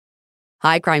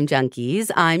Hi, Crime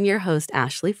Junkies. I'm your host,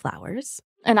 Ashley Flowers.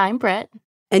 And I'm Britt.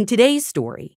 And today's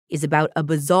story is about a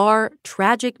bizarre,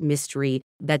 tragic mystery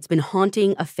that's been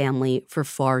haunting a family for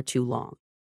far too long.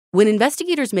 When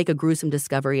investigators make a gruesome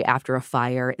discovery after a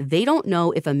fire, they don't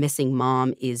know if a missing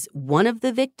mom is one of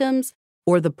the victims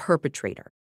or the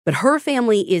perpetrator. But her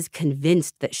family is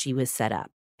convinced that she was set up.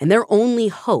 And their only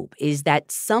hope is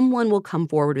that someone will come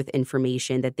forward with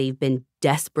information that they've been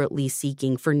desperately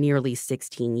seeking for nearly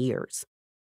 16 years.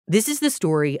 This is the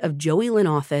story of Joey Lynn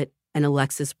Offutt and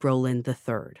Alexis Brolin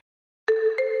III.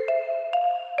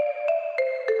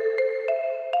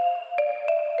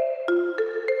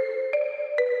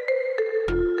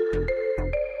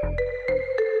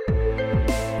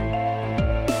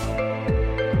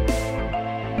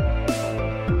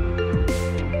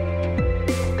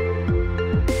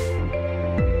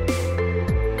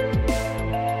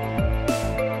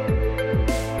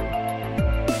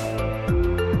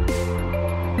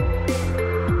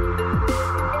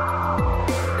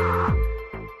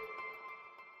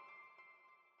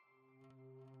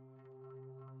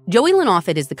 Joey Lynn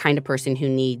Offutt is the kind of person who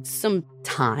needs some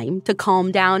time to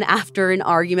calm down after an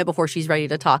argument before she's ready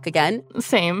to talk again.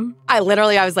 Same. I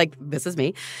was like, this is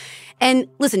me. And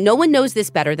listen, no one knows this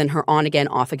better than her on-again,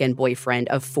 off-again boyfriend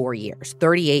of 4 years,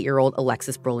 38-year-old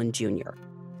Alexis Brolin Jr.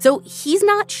 So he's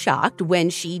not shocked when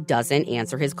she doesn't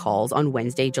answer his calls on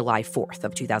Wednesday, July 4th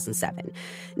of 2007.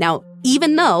 Now,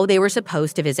 even though they were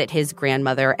supposed to visit his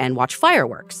grandmother and watch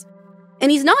fireworks. And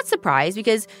he's not surprised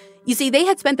because, you see, they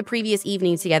had spent the previous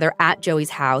evening together at Joey's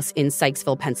house in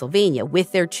Sykesville, Pennsylvania,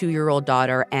 with their 2-year-old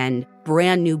daughter and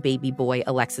brand new baby boy,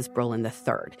 Alexis Brolin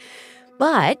III.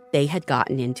 But they had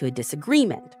gotten into a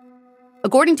disagreement.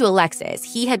 According to Alexis,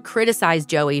 he had criticized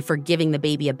Joey for giving the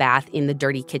baby a bath in the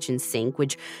dirty kitchen sink,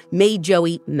 which made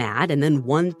Joey mad, and then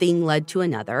one thing led to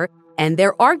another. And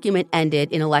their argument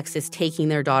ended in Alexis taking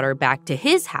their daughter back to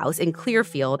his house in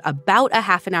Clearfield, about a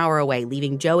half an hour away,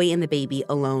 leaving Joey and the baby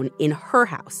alone in her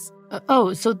house.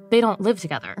 So they don't live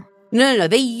together? No.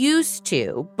 They used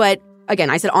to. But again,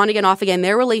 I said on again, off again.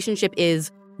 Their relationship is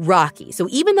rocky. So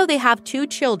even though they have 2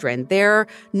 children, they're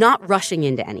not rushing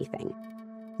into anything.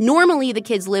 Normally, the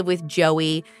kids live with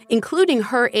Joey, including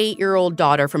her 8-year-old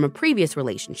daughter from a previous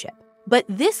relationship. But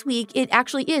this week, it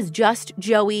actually is just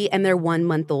Joey and their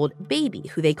 1-month-old baby,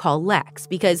 who they call Lex,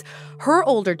 because her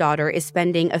older daughter is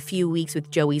spending a few weeks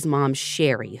with Joey's mom,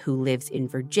 Sherry, who lives in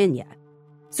Virginia.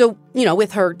 So,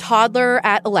 with her toddler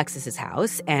at Alexis's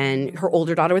house and her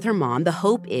older daughter with her mom, the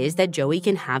hope is that Joey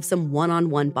can have some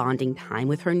one-on-one bonding time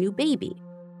with her new baby.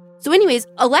 So anyways,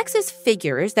 Alexis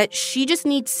figures that she just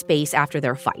needs space after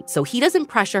their fight, so he doesn't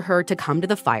pressure her to come to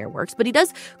the fireworks, but he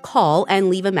does call and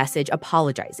leave a message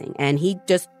apologizing, and he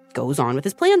just goes on with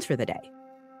his plans for the day.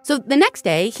 So the next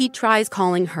day, he tries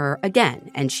calling her again,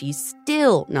 and she's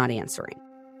still not answering.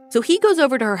 So he goes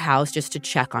over to her house just to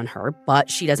check on her,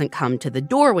 but she doesn't come to the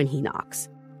door when he knocks,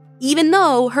 even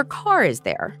though her car is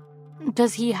there.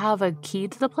 Does he have a key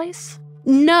to the place?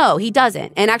 No, he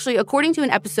doesn't. And actually, according to an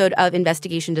episode of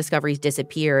Investigation Discoveries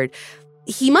Disappeared,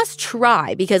 he must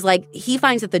try because, he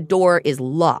finds that the door is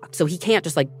locked, so he can't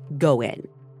just, go in.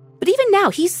 But even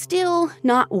now, he's still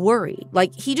not worried.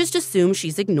 He just assumes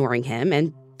she's ignoring him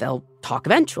and they'll talk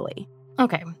eventually.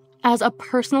 Okay. As a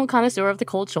personal connoisseur of the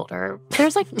cold shoulder,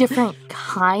 there's, different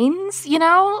kinds,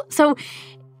 So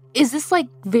is this,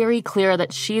 very clear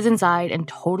that she's inside and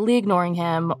totally ignoring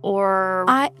him, or...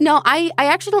 I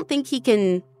actually don't think he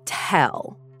can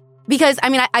tell. Because,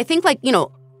 I think,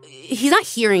 he's not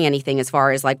hearing anything as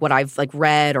far as, what I've,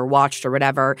 read or watched or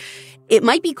whatever. It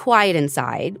might be quiet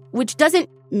inside, which doesn't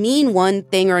mean one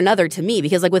thing or another to me.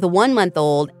 Because, with a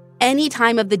 1-month-old, any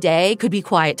time of the day could be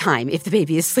quiet time if the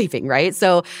baby is sleeping, right?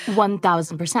 So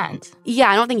 1,000%.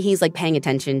 Yeah, I don't think he's paying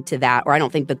attention to that, or I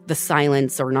don't think that the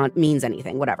silence or not means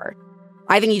anything, whatever.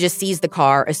 I think he just sees the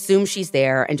car, assumes she's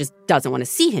there, and just doesn't want to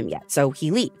see him yet, so he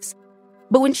leaves.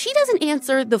 But when she doesn't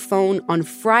answer the phone on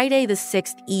Friday the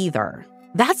 6th either,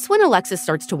 that's when Alexis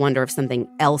starts to wonder if something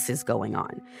else is going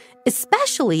on,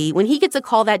 especially when he gets a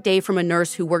call that day from a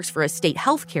nurse who works for a state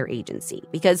healthcare agency,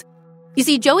 because you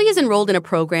see, Joey is enrolled in a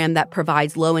program that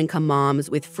provides low-income moms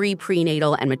with free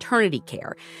prenatal and maternity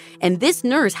care. And this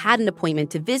nurse had an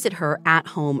appointment to visit her at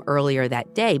home earlier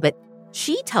that day. But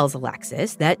she tells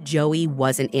Alexis that Joey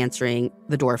wasn't answering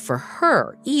the door for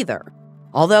her either.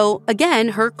 Although, again,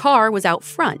 her car was out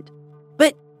front.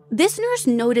 But this nurse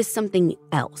noticed something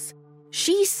else.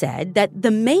 She said that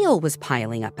the mail was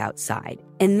piling up outside,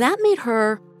 and that made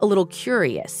her a little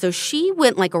curious. So she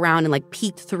went around and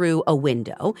peeked through a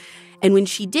window. And when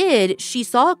she did, she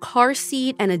saw a car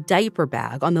seat and a diaper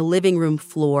bag on the living room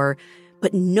floor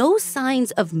but no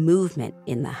signs of movement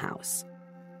in the house.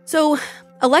 So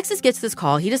Alexis gets this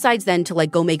call. He decides then to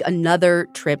go make another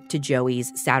trip to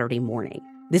Joey's Saturday morning.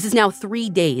 This is now 3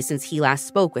 days since he last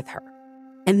spoke with her.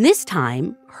 And this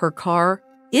time, her car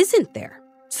isn't there.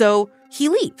 So he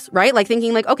leaves, right?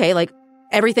 Thinking okay,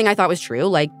 everything I thought was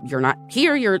true. You're not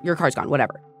here, your car's gone,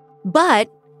 whatever.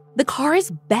 But the car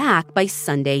is back by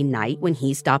Sunday night when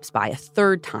he stops by a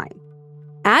third time.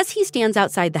 As he stands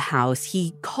outside the house,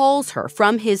 he calls her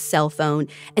from his cell phone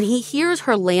and he hears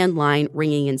her landline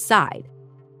ringing inside.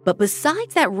 But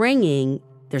besides that ringing,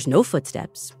 there's no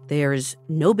footsteps. There's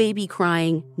no baby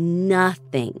crying,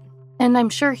 nothing. And I'm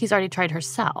sure he's already tried her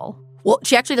cell. Well,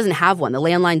 she actually doesn't have one. The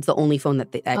landline's the only phone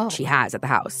that she has at the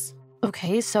house.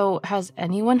 Okay, so has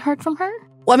anyone heard from her?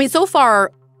 Well, so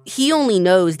far, he only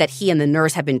knows that he and the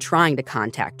nurse have been trying to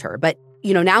contact her. But,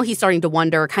 now he's starting to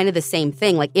wonder kind of the same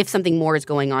thing, if something more is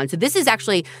going on. So this is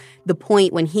actually the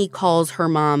point when he calls her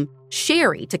mom,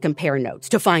 Sherry, to compare notes,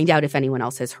 to find out if anyone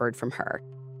else has heard from her.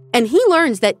 And he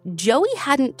learns that Joey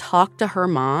hadn't talked to her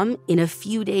mom in a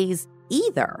few days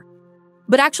either.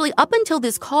 But actually, up until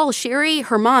this call, Sherry,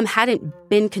 her mom, hadn't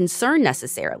been concerned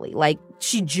necessarily.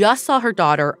 She just saw her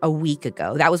daughter a week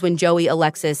ago. That was when Joey,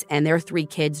 Alexis, and their 3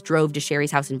 kids drove to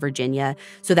Sherry's house in Virginia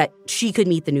so that she could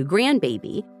meet the new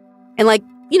grandbaby. And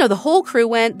the whole crew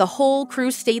went, the whole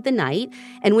crew stayed the night.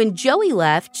 And when Joey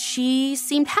left, she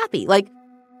seemed happy.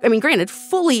 Granted,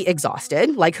 fully exhausted,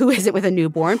 who isn't with a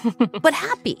newborn, but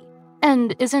happy.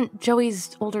 And isn't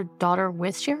Joey's older daughter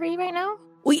with Sherry right now?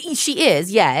 Well, she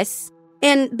is, yes.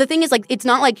 And the thing is, it's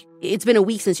not like it's been a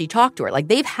week since she talked to her.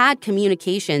 They've had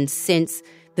communication since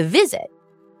the visit.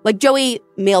 Joey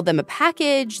mailed them a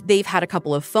package. They've had a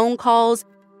couple of phone calls.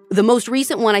 The most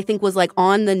recent one, I think, was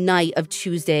on the night of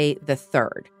Tuesday the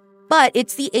 3rd. But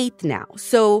it's the 8th now.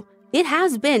 So it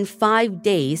has been 5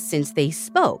 days since they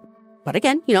spoke. But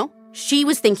again, she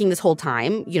was thinking this whole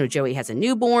time, Joey has a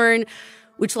newborn,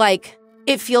 which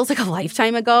it feels like a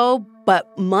lifetime ago.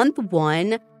 But month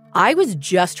 1, I was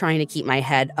just trying to keep my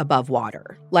head above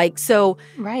water. So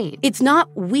right. It's not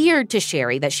weird to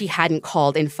Sherry that she hadn't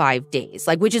called in 5 days,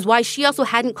 which is why she also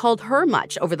hadn't called her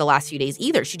much over the last few days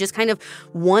either. She just kind of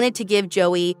wanted to give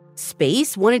Joey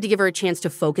space, wanted to give her a chance to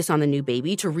focus on the new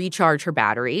baby, to recharge her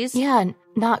batteries. Yeah,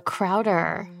 not crowd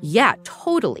her. Yeah,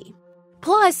 totally.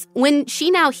 Plus, when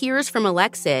she now hears from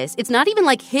Alexis, it's not even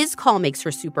his call makes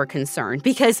her super concerned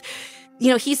because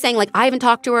he's saying, I haven't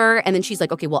talked to her. And then she's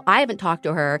like, okay, well, I haven't talked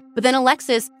to her. But then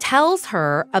Alexis tells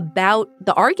her about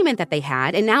the argument that they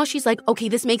had. And now she's like, okay,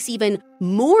 this makes even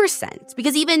more sense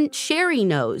because even Sherry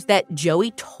knows that Joey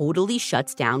totally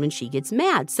shuts down when she gets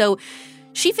mad. So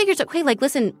she figures, okay,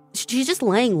 listen, she's just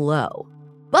laying low.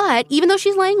 But even though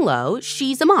she's laying low,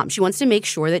 she's a mom. She wants to make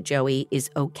sure that Joey is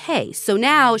okay. So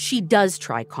now she does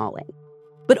try calling.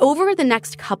 But over the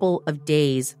next couple of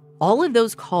days, all of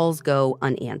those calls go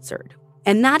unanswered.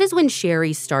 And that is when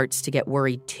Sherry starts to get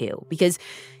worried too, because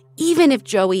even if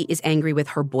Joey is angry with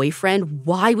her boyfriend,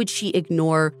 why would she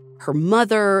ignore her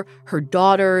mother, her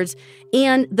daughters,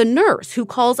 and the nurse who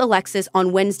calls Alexis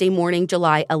on Wednesday morning,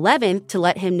 July 11th, to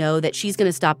let him know that she's going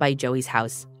to stop by Joey's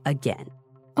house again?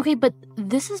 Okay, but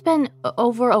this has been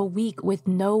over a week with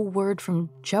no word from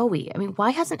Joey. Why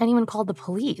hasn't anyone called the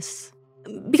police?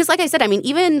 Because like I said,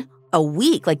 even a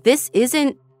week, this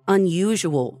isn't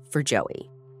unusual for Joey.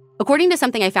 According to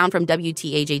something I found from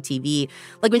WTAJ-TV,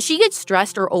 when she gets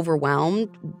stressed or overwhelmed,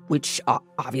 which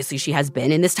obviously she has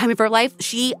been in this time of her life,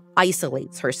 she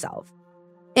isolates herself.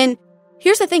 And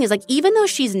here's the thing is, even though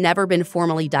she's never been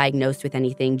formally diagnosed with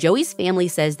anything, Joey's family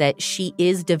says that she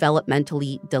is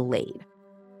developmentally delayed.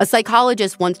 A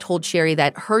psychologist once told Sherry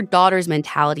that her daughter's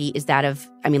mentality is that of,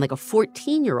 a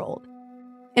 14-year-old.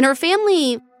 And her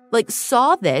family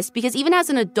saw this because even as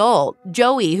an adult,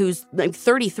 Joey, who's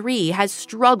 33, has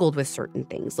struggled with certain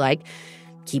things like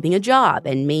keeping a job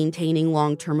and maintaining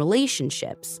long-term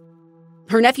relationships.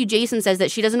 Her nephew Jason says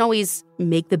that she doesn't always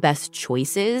make the best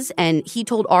choices, and he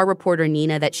told our reporter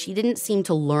Nina that she didn't seem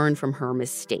to learn from her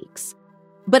mistakes.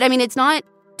 But it's not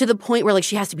to the point where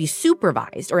she has to be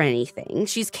supervised or anything.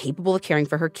 She's capable of caring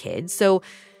for her kids. So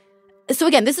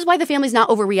again, this is why the family's not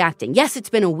overreacting. Yes, it's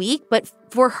been a week, but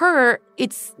for her,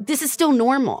 this is still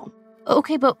normal.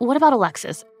 Okay, but what about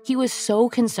Alexis? He was so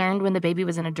concerned when the baby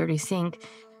was in a dirty sink.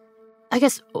 I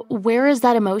guess, where is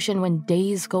that emotion when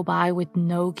days go by with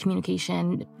no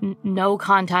communication, no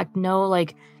contact, no,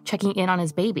 checking in on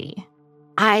his baby?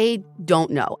 I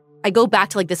don't know. I go back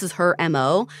to, this is her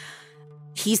MO.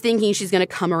 He's thinking she's going to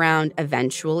come around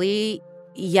eventually.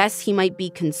 Yes, he might be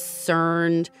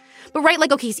concerned. But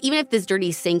right, okay, so even if this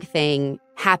dirty sink thing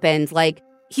happens,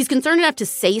 he's concerned enough to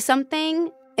say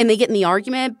something. and they get in the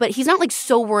argument, but he's not, like,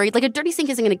 so worried. Like, a dirty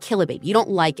sink isn't going to kill a baby. You don't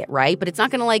like it, right? But it's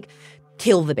not going to, like,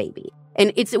 kill the baby.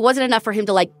 And it wasn't enough for him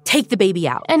to, like, take the baby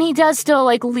out. And he does still,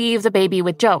 like, leave the baby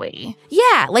with Joey.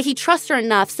 Yeah, like, he trusts her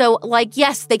enough. So, like,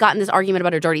 yes, they got in this argument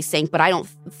about her dirty sink, but I don't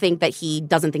think that he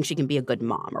doesn't think she can be a good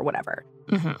mom or whatever.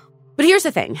 Mm-hmm. But here's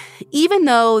the thing. Even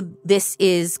though this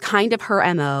is kind of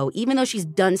her MO, even though she's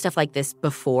done stuff like this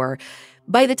before,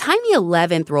 by the time the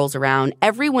 11th rolls around,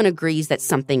 everyone agrees that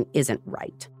something isn't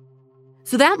right.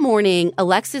 So that morning,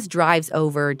 Alexis drives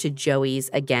over to Joey's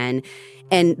again,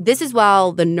 and this is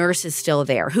while the nurse is still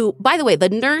there, who, by the way, the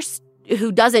nurse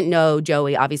who doesn't know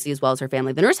Joey, obviously, as well as her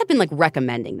family, the nurse had been, like,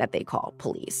 recommending that they call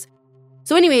police.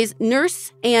 So anyways,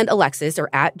 Nurse and Alexis are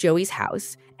at Joey's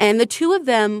house, and the two of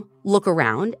them look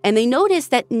around, and they notice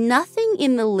that nothing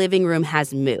in the living room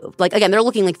has moved. Like, again, they're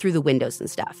looking, like, through the windows and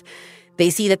stuff. They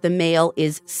see that the mail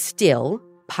is still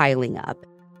piling up.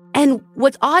 And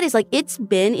what's odd is, like, it's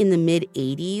been in the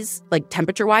mid-80s, like,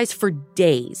 temperature-wise, for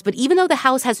days. But even though the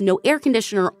house has no air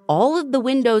conditioner, all of the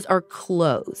windows are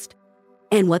closed.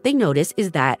 And what they notice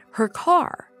is that her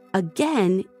car,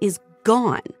 again, is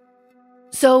gone.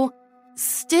 So,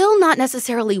 still not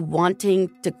necessarily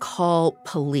wanting to call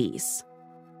police,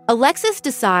 Alexis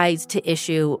decides to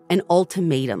issue an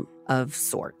ultimatum of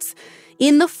sorts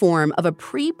in the form of a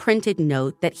pre-printed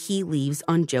note that he leaves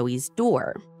on Joey's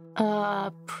door.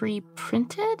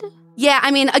 Pre-printed? Yeah,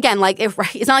 I mean, again, like, it's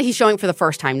not like he's showing for the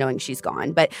first time knowing she's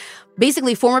gone. But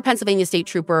basically, former Pennsylvania State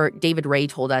Trooper David Ray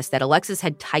told us that Alexis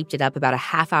had typed it up about a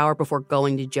half hour before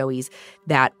going to Joey's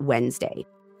that Wednesday.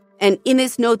 And in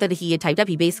this note that he had typed up,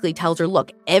 he basically tells her,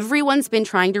 look, everyone's been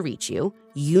trying to reach you.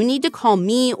 You need to call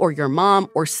me or your mom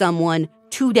or someone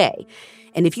today.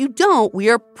 And if you don't, we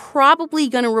are probably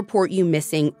going to report you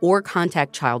missing or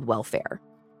contact child welfare.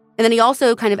 And then he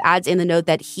also kind of adds in the note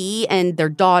that he and their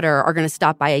daughter are going to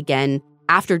stop by again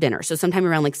after dinner, so sometime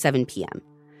around like 7 p.m.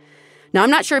 Now,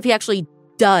 I'm not sure if he actually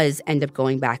does end up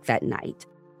going back that night.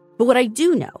 But what I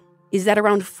do know is that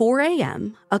around 4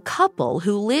 a.m., a couple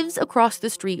who lives across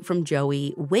the street from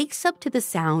Joey wakes up to the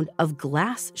sound of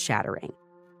glass shattering.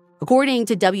 According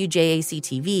to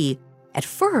WJAC-TV, at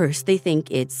first they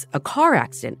think it's a car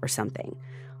accident or something,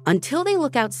 until they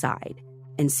look outside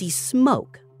and see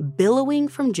smoke billowing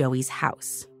from Joey's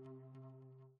house.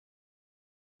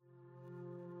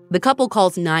 The couple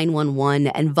calls 911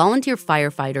 and volunteer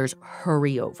firefighters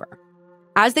hurry over.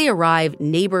 As they arrive,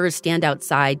 neighbors stand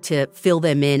outside to fill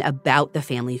them in about the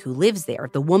family who lives there,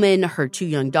 the woman, her 2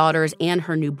 young daughters, and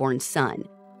her newborn son.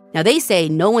 Now, they say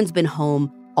no one's been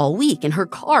home all week and her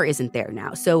car isn't there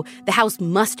now, so the house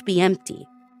must be empty.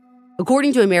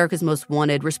 According to America's Most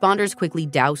Wanted, responders quickly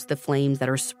douse the flames that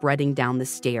are spreading down the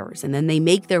stairs, and then they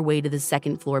make their way to the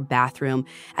second-floor bathroom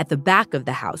at the back of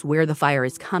the house where the fire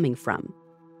is coming from.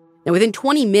 Now, within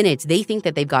 20 minutes, they think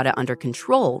that they've got it under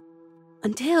control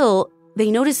until they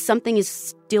notice something is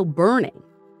still burning,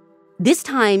 this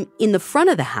time in the front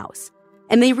of the house,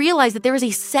 and they realize that there is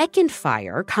a second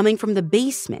fire coming from the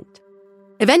basement.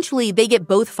 Eventually, they get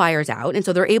both fires out, and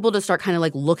so they're able to start kind of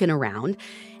like looking around,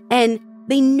 and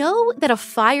they know that a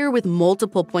fire with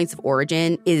multiple points of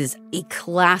origin is a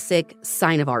classic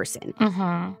sign of arson.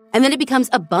 Mm-hmm. And then it becomes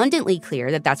abundantly clear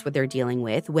that that's what they're dealing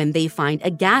with when they find a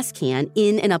gas can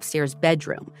in an upstairs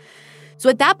bedroom. So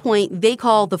at that point, they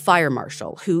call the fire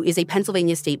marshal, who is a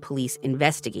Pennsylvania State Police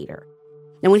investigator.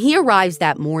 Now, when he arrives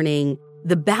that morning,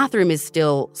 the bathroom is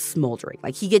still smoldering.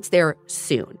 Like, he gets there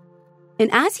soon. And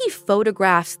as he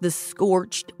photographs the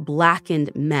scorched,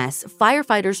 blackened mess,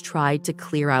 firefighters try to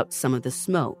clear out some of the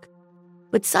smoke.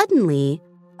 But suddenly,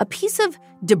 a piece of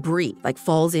debris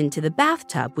falls into the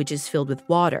bathtub, which is filled with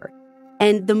water.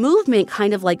 And the movement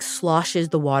kind of sloshes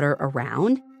the water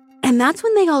around. And that's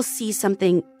when they all see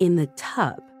something in the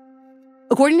tub.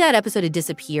 According to that episode of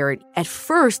Disappeared, at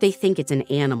first they think it's an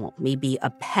animal, maybe a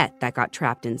pet that got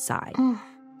trapped inside.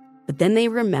 But then they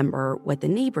remember what the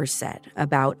neighbors said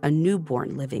about a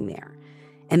newborn living there.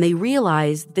 And they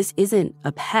realize this isn't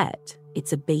a pet,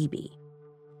 it's a baby.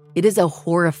 It is a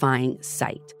horrifying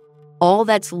sight. All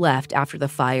that's left after the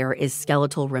fire is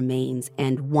skeletal remains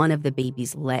and one of the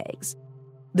baby's legs.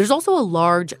 There's also a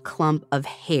large clump of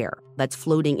hair that's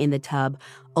floating in the tub,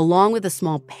 along with a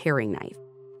small paring knife.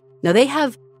 Now, they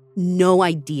have no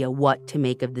idea what to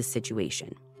make of this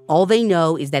situation. All they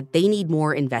know is that they need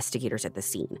more investigators at the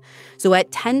scene. So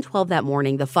at 10:12 that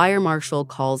morning, the fire marshal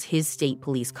calls his state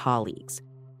police colleagues.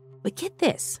 But get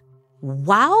this,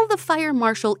 while the fire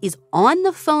marshal is on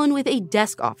the phone with a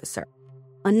desk officer,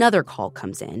 another call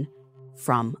comes in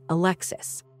from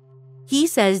Alexis. He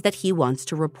says that he wants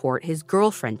to report his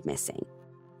girlfriend missing.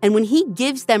 And when he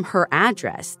gives them her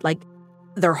address,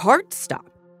 their hearts stop.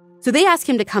 So they ask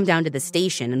him to come down to the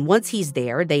station, and once he's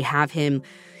there, they have him,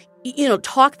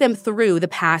 talk them through the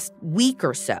past week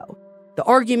or so. The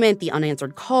argument, the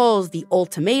unanswered calls, the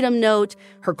ultimatum note,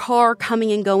 her car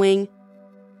coming and going.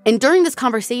 And during this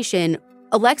conversation,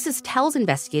 Alexis tells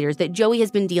investigators that Joey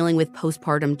has been dealing with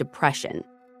postpartum depression.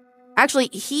 Actually,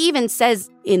 he even says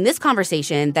in this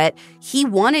conversation that he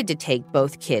wanted to take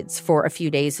both kids for a few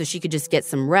days so she could just get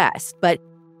some rest. But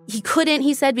he couldn't,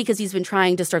 he said, because he's been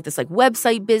trying to start this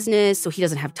website business, so he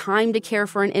doesn't have time to care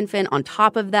for an infant on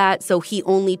top of that, so he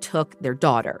only took their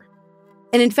daughter.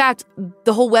 And in fact,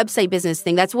 the whole website business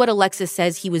thing, that's what Alexis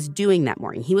says he was doing that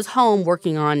morning. He was home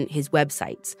working on his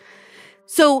websites.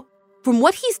 So from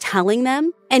what he's telling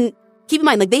them, and keep in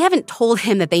mind, they haven't told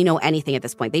him that they know anything at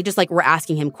this point. They just, were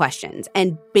asking him questions.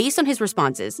 And based on his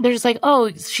responses... They're just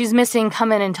oh, she's missing,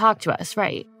 come in and talk to us,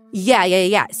 right?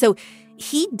 Yeah. So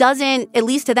he doesn't, at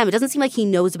least to them, it doesn't seem like he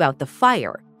knows about the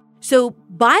fire. So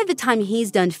by the time he's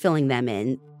done filling them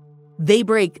in, they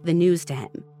break the news to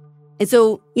him. And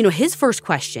so, his first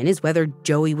question is whether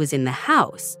Joey was in the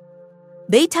house.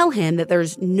 They tell him that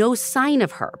there's no sign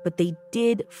of her, but they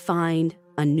did find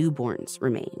a newborn's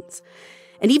remains.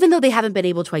 And even though they haven't been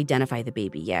able to identify the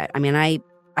baby yet, I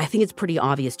think it's pretty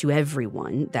obvious to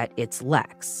everyone that it's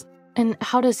Lex. And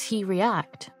how does he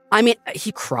react?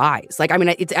 He cries. I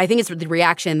think it's the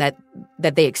reaction that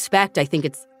they expect. I think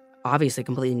it's obviously a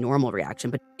completely normal reaction,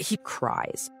 but he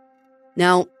cries.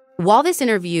 Now, while this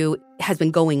interview has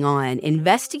been going on,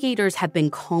 investigators have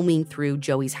been combing through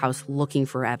Joey's house looking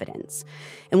for evidence.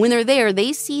 And when they're there,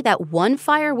 they see that one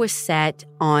fire was set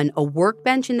on a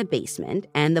workbench in the basement,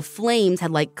 and the flames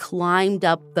had climbed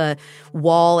up the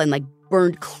wall and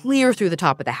burned clear through the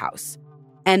top of the house.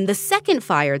 And the second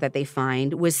fire that they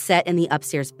find was set in the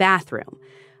upstairs bathroom.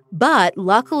 But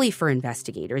luckily for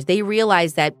investigators, they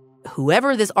realized that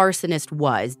whoever this arsonist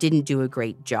was didn't do a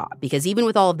great job, because even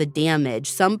with all of the damage,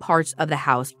 some parts of the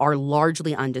house are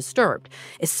largely undisturbed,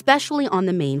 especially on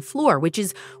the main floor, which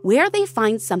is where they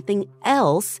find something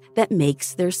else that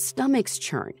makes their stomachs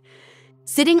churn.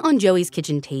 Sitting on Joey's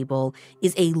kitchen table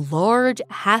is a large,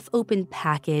 half-open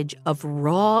package of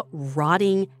raw,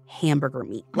 rotting hamburger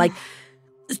meat,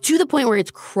 to the point where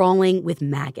it's crawling with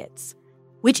maggots,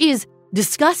 which is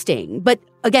disgusting, but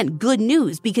again, good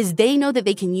news, because they know that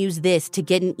they can use this to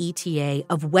get an ETA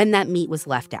of when that meat was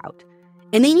left out.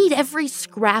 And they need every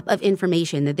scrap of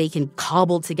information that they can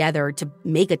cobble together to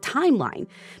make a timeline,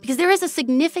 because there is a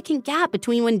significant gap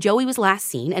between when Joey was last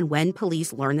seen and when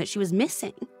police learned that she was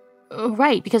missing.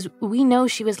 Right, because we know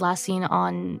she was last seen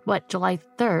on, July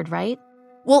 3rd, right?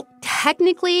 Well,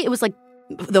 technically, it was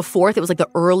the 4th. It was the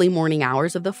early morning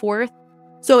hours of the 4th.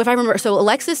 So if I remember,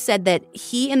 Alexis said that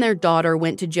he and their daughter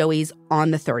went to Joey's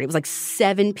on the 3rd. It was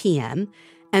 7 p.m.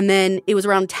 And then it was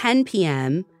around 10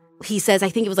 p.m. He says, I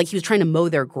think it was he was trying to mow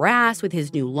their grass with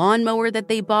his new lawnmower that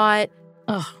they bought.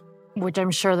 Ugh, which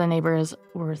I'm sure the neighbors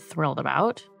were thrilled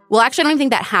about. Well, actually, I don't even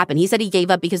think that happened. He said he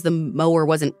gave up because the mower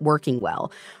wasn't working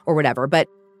well or whatever. But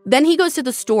then he goes to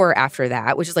the store after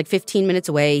that, which is 15 minutes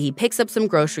away. He picks up some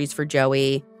groceries for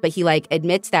Joey, but he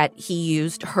admits that he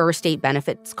used her state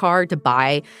benefits card to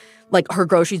buy her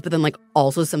groceries, but then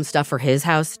also some stuff for his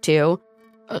house too.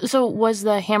 So was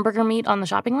the hamburger meat on the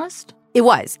shopping list? It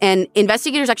was. And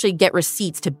investigators actually get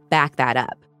receipts to back that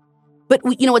up. But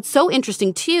what's so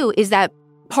interesting too is that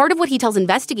part of what he tells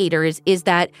investigators is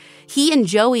that he and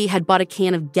Joey had bought a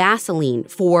can of gasoline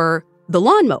for the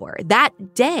lawnmower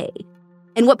that day.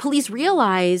 And what police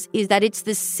realize is that it's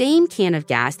the same can of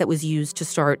gas that was used to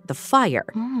start the fire.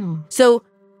 So,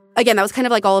 again, that was kind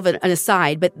of all of an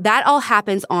aside, but that all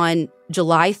happens on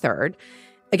July 3rd.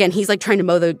 Again, he's trying to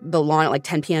mow the lawn at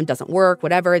 10 p.m., doesn't work,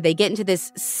 whatever. They get into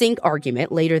this sink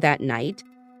argument later that night.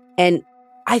 And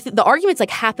the argument's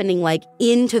happening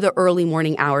into the early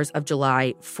morning hours of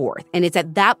July 4th. And it's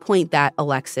at that point that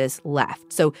Alexis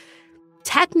left. So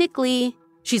technically,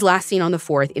 she's last seen on the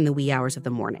 4th in the wee hours of the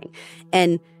morning.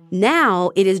 And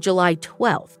now it is July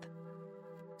 12th.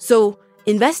 So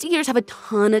investigators have a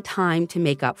ton of time to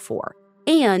make up for,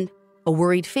 and a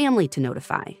worried family to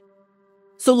notify.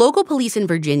 So local police in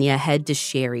Virginia head to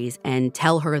Sherry's and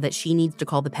tell her that she needs to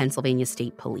call the Pennsylvania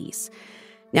State Police.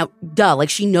 Now,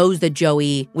 she knows that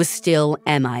Joey was still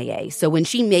MIA. So when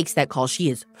she makes that call, she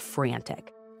is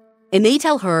frantic. And they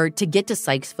tell her to get to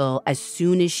Sykesville as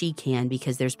soon as she can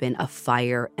because there's been a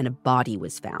fire and a body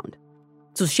was found.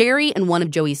 So Sherry and one of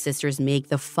Joey's sisters make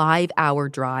the 5-hour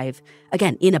drive,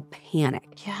 again, in a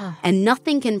panic. Yeah. And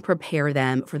nothing can prepare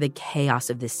them for the chaos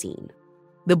of the scene.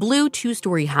 The blue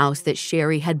 2-story house that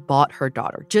Sherry had bought her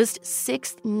daughter just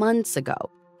 6 months ago,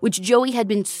 which Joey had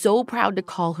been so proud to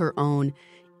call her own,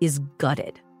 is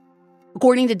gutted.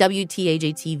 According to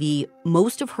WTAJ-TV,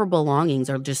 most of her belongings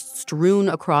are just strewn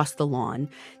across the lawn.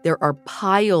 There are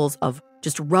piles of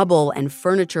just rubble and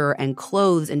furniture and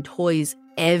clothes and toys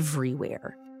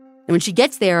everywhere. And when she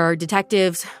gets there,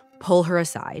 detectives pull her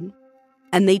aside,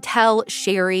 and they tell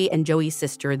Sherry and Joey's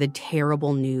sister the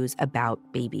terrible news about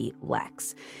baby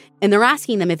Lex. And they're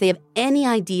asking them if they have any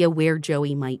idea where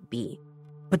Joey might be.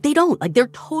 But they don't. They're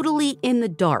totally in the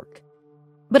dark.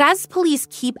 But as police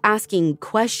keep asking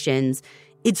questions,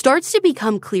 it starts to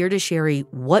become clear to Sherry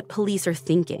what police are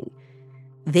thinking.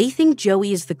 They think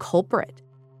Joey is the culprit.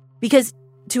 Because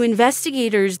to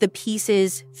investigators, the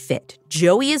pieces fit.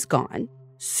 Joey is gone.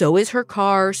 So is her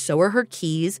car. So are her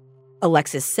keys.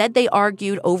 Alexis said they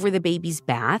argued over the baby's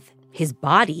bath. His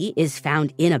body is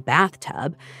found in a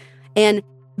bathtub. And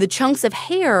the chunks of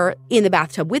hair in the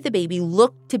bathtub with the baby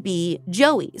look to be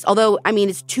Joey's. Although,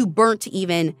 it's too burnt to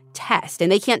even test.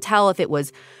 And they can't tell if it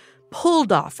was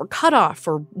pulled off or cut off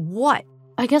or what.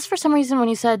 I guess for some reason when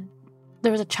you said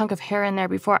there was a chunk of hair in there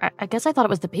before, I guess I thought it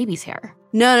was the baby's hair.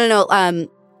 No.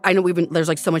 I know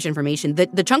there's so much information.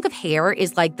 The chunk of hair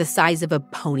is the size of a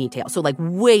ponytail. So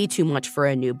way too much for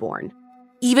a newborn.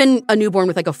 Even a newborn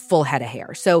with a full head of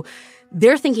hair. So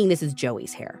they're thinking this is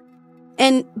Joey's hair.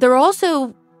 And they're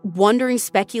also wondering,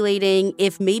 speculating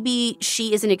if maybe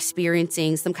she isn't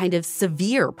experiencing some kind of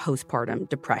severe postpartum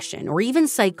depression or even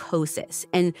psychosis.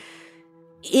 And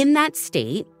in that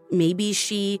state, maybe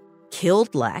she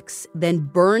killed Lex, then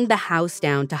burned the house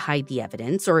down to hide the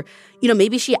evidence. Or,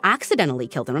 maybe she accidentally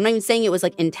killed him. I'm not even saying it was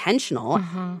intentional.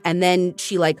 Mm-hmm. And then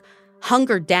she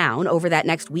hungered down over that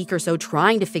next week or so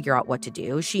trying to figure out what to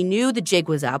do. She knew the jig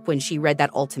was up when she read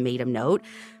that ultimatum note.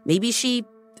 Maybe she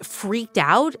freaked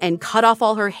out and cut off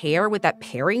all her hair with that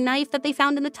paring knife that they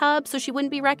found in the tub so she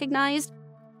wouldn't be recognized.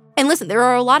 And listen, there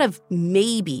are a lot of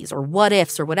maybes or what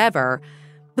ifs or whatever,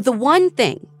 but the one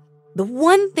thing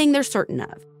they're certain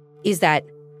of is that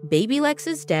baby Lex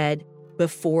is dead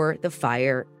before the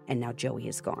fire and now Joey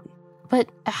is gone. But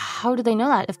how do they know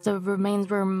that if the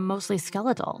remains were mostly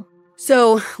skeletal?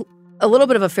 So a little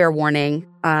bit of a fair warning.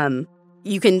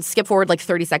 You can skip forward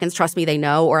 30 seconds. Trust me, they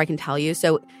know, or I can tell you.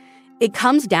 So it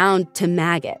comes down to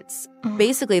maggots.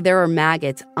 Basically, there are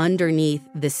maggots underneath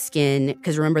the skin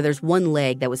because remember, there's one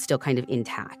leg that was still kind of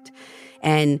intact.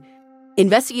 And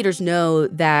investigators know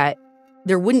that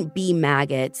there wouldn't be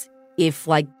maggots if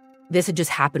this had just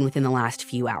happened within the last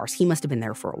few hours. He must have been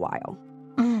there for a while.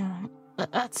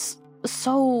 That's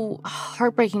so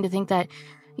heartbreaking to think that,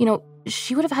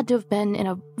 she would have had to have been in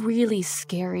a really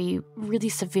scary, really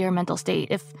severe mental state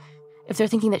if they're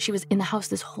thinking that she was in the house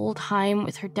this whole time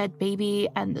with her dead baby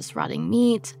and this rotting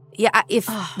meat. Yeah, if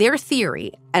their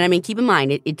theory, and keep in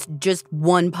mind, it's just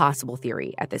one possible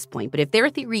theory at this point, but if their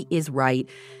theory is right,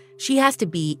 she has to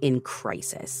be in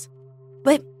crisis.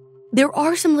 But there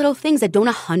are some little things that don't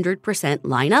 100%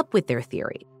 line up with their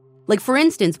theory. For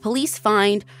instance, police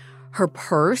find her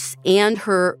purse and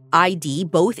her ID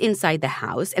both inside the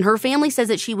house, and her family says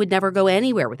that she would never go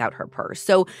anywhere without her purse.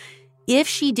 So if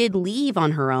she did leave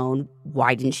on her own,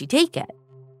 why didn't she take it?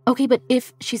 Okay, but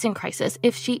if she's in crisis,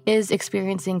 if she is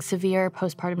experiencing severe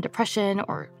postpartum depression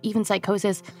or even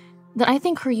psychosis, then I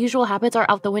think her usual habits are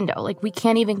out the window. We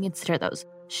can't even consider those.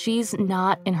 She's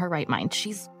not in her right mind.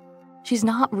 She's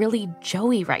not really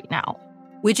Joey right now.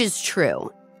 Which is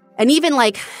true. And even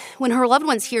when her loved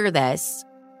ones hear this,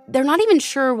 they're not even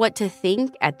sure what to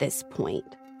think at this point.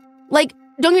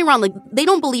 Don't get me wrong, they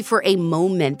don't believe for a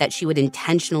moment that she would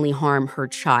intentionally harm her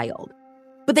child.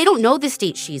 But they don't know the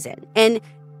state she's in. And,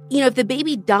 if the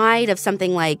baby died of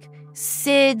something like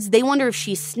SIDS, they wonder if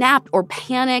she snapped or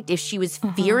panicked, if she was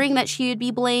fearing that she would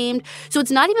be blamed. So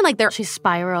it's not even they're... She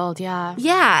spiraled, yeah.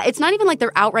 Yeah, it's not even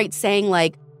they're outright saying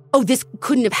oh, this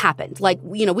couldn't have happened.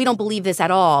 We don't believe this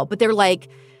at all. But they're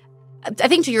I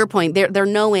think to your point, they're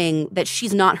knowing that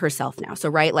she's not herself now. So,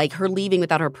 right, her leaving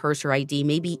without her purse or ID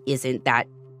maybe isn't that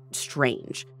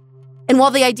strange. And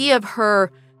while the idea of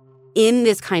her in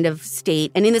this kind of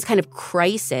state and in this kind of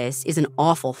crisis is an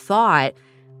awful thought,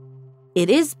 it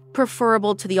is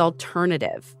preferable to the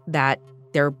alternative that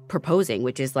they're proposing,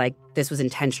 which is this was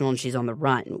intentional and she's on the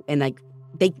run. And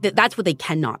that's what they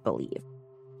cannot believe.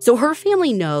 So her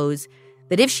family knows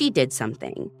that if she did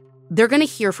something, they're going to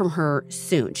hear from her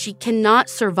soon. She cannot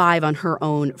survive on her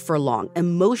own for long,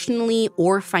 emotionally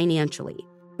or financially.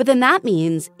 But then that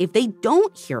means if they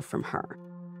don't hear from her,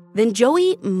 then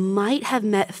Joey might have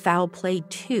met foul play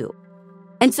too.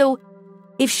 And so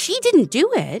if she didn't do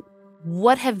it,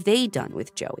 what have they done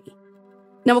with Joey?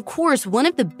 Now, of course, one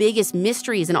of the biggest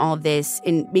mysteries in all of this,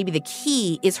 and maybe the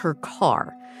key, is her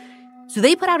car. So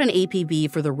they put out an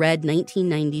APB for the red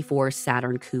 1994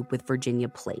 Saturn coupe with Virginia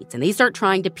plates, and they start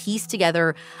trying to piece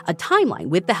together a timeline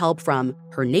with the help from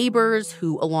her neighbors,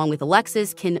 who, along with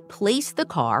Alexis, can place the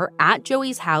car at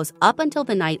Joey's house up until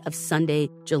the night of Sunday,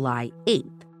 July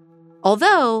 8th.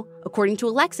 Although, according to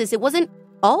Alexis, it wasn't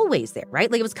always there,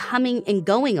 right? Like it was coming and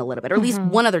going a little bit, or at least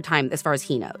one other time as far as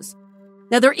he knows.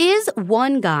 Now, there is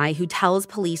one guy who tells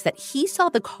police that he saw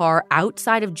the car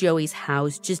outside of Joey's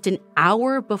house just an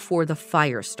hour before the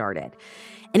fire started.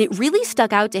 And it really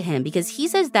stuck out to him because he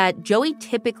says that Joey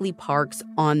typically parks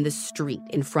on the street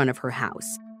in front of her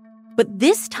house. But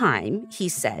this time, he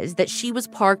says that she was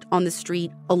parked on the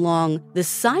street along the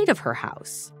side of her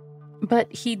house. But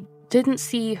he didn't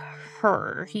see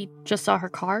her. He just saw her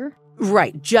car?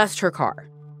 Right, just her car.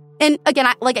 And again,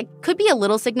 it could be a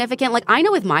little significant. Like, I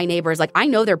know with my neighbors, like, I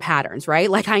know their patterns, right?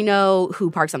 Like, I know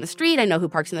who parks on the street. I know who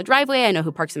parks in the driveway. I know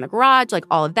who parks in the garage, like,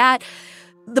 all of that.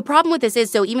 The problem with this is,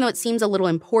 so even though it seems a little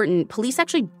important, police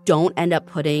actually don't end up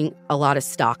putting a lot of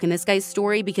stock in this guy's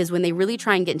story because when they really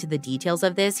try and get into the details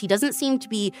of this, he doesn't seem to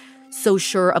be so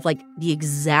sure of, like, the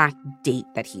exact date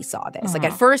that he saw this. Like,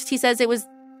 at first, he says it was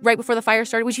right before the fire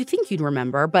started, which you think you'd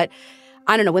remember. But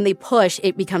I don't know, when they push,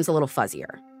 it becomes a little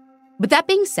fuzzier. But that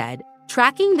being said,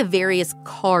 tracking the various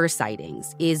car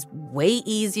sightings is way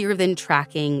easier than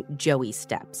tracking Joey's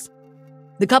steps.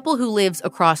 The couple who lives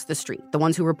across the street, the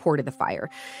ones who reported the fire,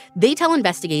 they tell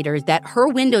investigators that her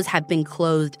windows have been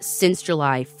closed since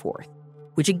July 4th,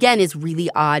 which again is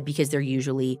really odd because they're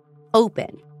usually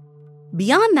open.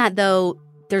 Beyond that, though,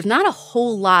 there's not a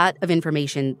whole lot of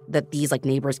information that these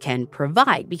neighbors can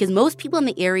provide because most people in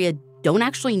the area don't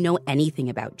actually know anything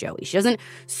about Joey. She doesn't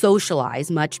socialize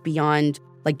much beyond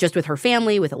just with her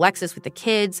family, with Alexis, with the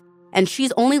kids. And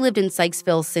she's only lived in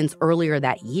Sykesville since earlier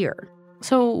that year.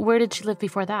 So where did she live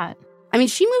before that? I mean,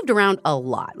 she moved around a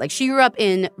lot. She grew up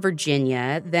in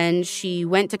Virginia. Then she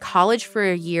went to college for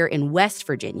a year in West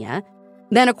Virginia.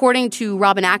 Then, according to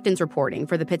Robin Acton's reporting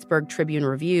for the Pittsburgh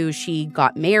Tribune-Review, she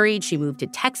got married. She moved to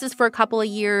Texas for a couple of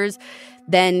years.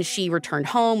 Then she returned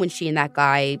home when she and that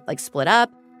guy split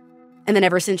up. And then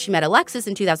ever since she met Alexis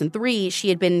in 2003, she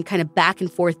had been kind of back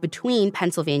and forth between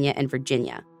Pennsylvania and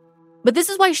Virginia. But this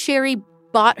is why Sherry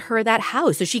bought her that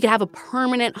house, so she could have a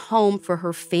permanent home for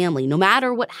her family, no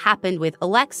matter what happened with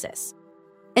Alexis.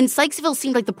 And Sykesville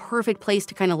seemed like the perfect place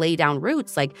to kind of lay down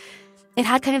roots. It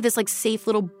had kind of this safe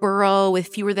little borough with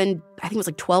fewer than, I think it was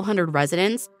 1,200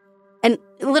 residents. And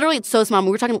literally, it's so small. We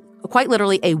were talking quite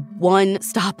literally a one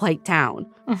stoplight town.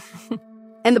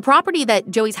 And the property that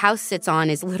Joey's house sits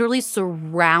on is literally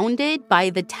surrounded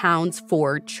by the town's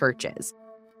 4 churches.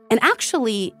 And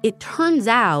actually, it turns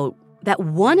out that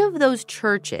one of those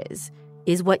churches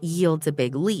is what yields a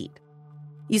big lead.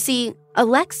 You see,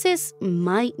 Alexis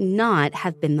might not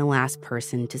have been the last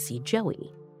person to see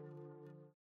Joey.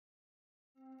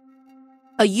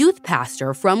 A youth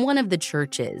pastor from one of the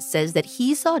churches says that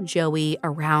he saw Joey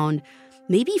around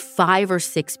maybe 5 or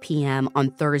 6 p.m.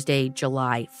 on Thursday,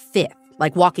 July 5th.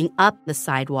 Walking up the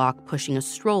sidewalk, pushing a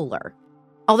stroller.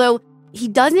 Although he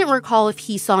doesn't recall if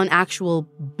he saw an actual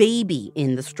baby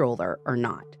in the stroller or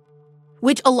not.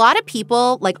 Which a lot of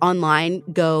people, online,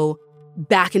 go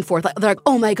back and forth. They're like,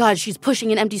 oh my God, she's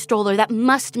pushing an empty stroller. That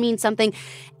must mean something.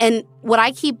 And what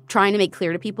I keep trying to make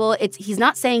clear to people, he's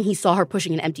not saying he saw her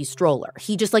pushing an empty stroller.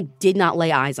 He just, did not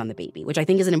lay eyes on the baby, which I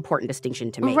think is an important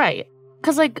distinction to make. Right.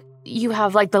 Because, you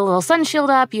have, the little sun shield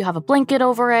up, you have a blanket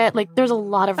over it. There's a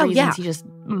lot of reasons he just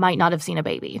might not have seen a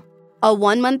baby. A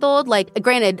 1-month-old,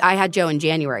 granted, I had Joe in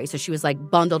January, so she was,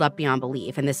 bundled up beyond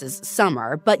belief, and this is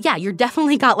summer. But, yeah, you're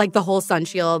definitely got, the whole sun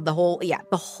shield, the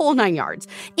whole 9 yards.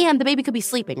 And the baby could be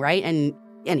sleeping, right? And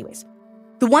anyways.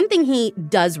 The one thing he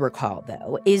does recall,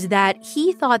 though, is that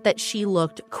he thought that she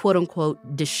looked,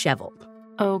 quote-unquote, disheveled.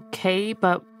 Okay,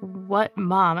 but what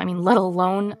mom? I mean, let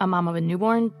alone a mom of a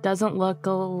newborn, doesn't look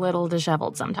a little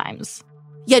disheveled sometimes.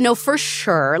 Yeah, no, for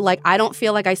sure. I don't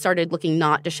feel like I started looking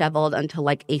not disheveled until,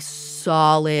 a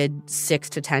solid 6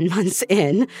 to 10 months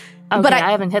in. Okay, but I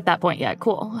haven't hit that point yet.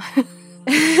 Cool.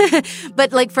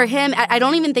 But, for him, I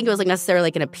don't even think it was,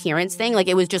 necessarily an appearance thing.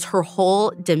 It was just her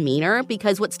whole demeanor,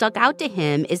 because what stuck out to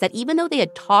him is that even though they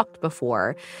had talked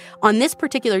before, on this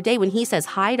particular day when he says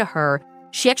hi to her,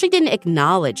 she actually didn't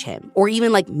acknowledge him or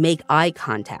even, make eye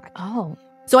contact. Oh.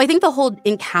 So I think the whole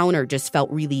encounter just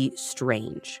felt really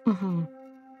strange. Mm-hmm.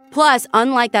 Plus,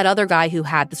 unlike that other guy who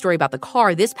had the story about the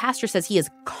car, this pastor says he is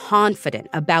confident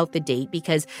about the date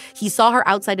because he saw her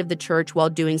outside of the church while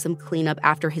doing some cleanup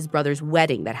after his brother's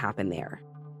wedding that happened there.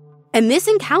 And this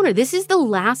encounter, this is the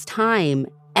last time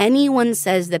anyone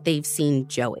says that they've seen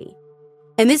Joey.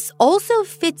 And this also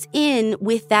fits in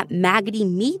with that maggoty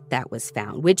meat that was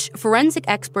found, which forensic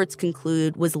experts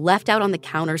conclude was left out on the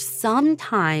counter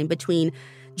sometime between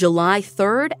July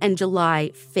 3rd and July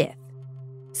 5th.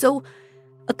 So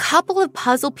a couple of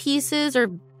puzzle pieces are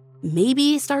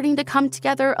maybe starting to come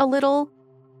together a little.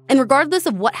 And regardless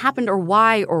of what happened or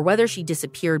why or whether she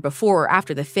disappeared before or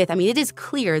after the 5th, I mean, it is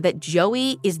clear that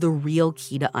Joey is the real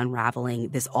key to unraveling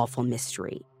this awful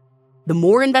mystery. The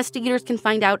more investigators can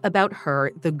find out about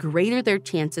her, the greater their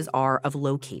chances are of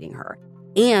locating her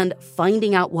and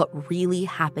finding out what really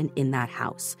happened in that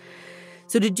house.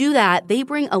 So to do that, they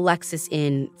bring Alexis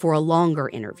in for a longer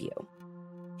interview.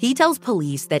 He tells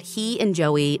police that he and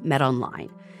Joey met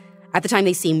online. At the time,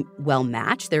 they seemed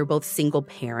well-matched. They were both single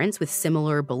parents with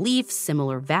similar beliefs,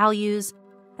 similar values.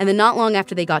 And then not long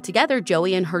after they got together,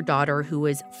 Joey and her daughter, who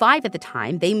was 5 at the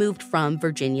time, they moved from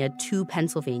Virginia to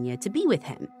Pennsylvania to be with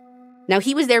him. Now,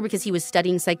 he was there because he was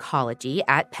studying psychology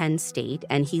at Penn State,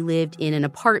 and he lived in an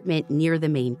apartment near the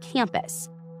main campus.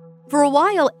 For a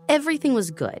while, everything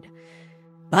was good.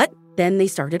 But then they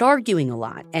started arguing a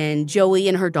lot, and Joey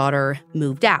and her daughter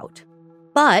moved out.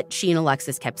 But she and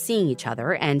Alexis kept seeing each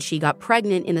other, and she got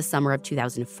pregnant in the summer of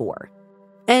 2004.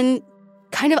 And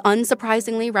kind of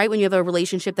unsurprisingly, right, when you have a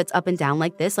relationship that's up and down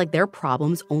like this, like their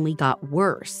problems only got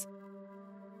worse.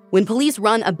 When police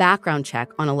run a background check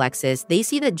on Alexis, they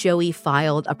see that Joey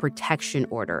filed a protection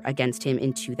order against him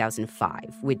in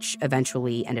 2005, which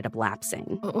eventually ended up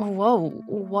lapsing. Whoa,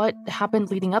 what happened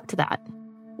leading up to that?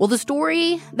 Well, the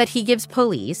story that he gives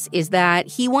police is that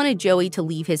he wanted Joey to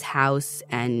leave his house,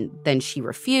 and then she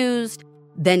refused.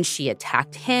 Then she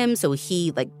attacked him, so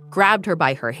he, grabbed her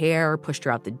by her hair, pushed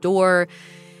her out the door,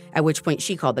 at which point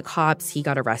she called the cops, he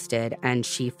got arrested, and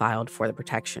she filed for the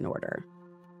protection order.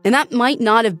 And that might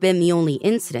not have been the only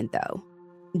incident, though.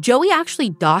 Joey actually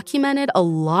documented a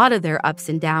lot of their ups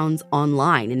and downs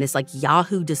online in this,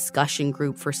 Yahoo discussion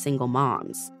group for single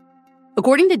moms.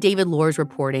 According to David Lohr's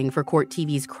reporting for Court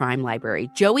TV's Crime Library,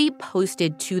 Joey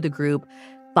posted to the group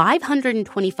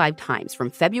 525 times from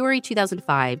February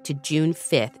 2005 to June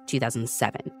 5th,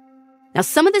 2007. Now,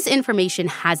 some of this information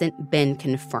hasn't been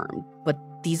confirmed, but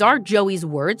these are Joey's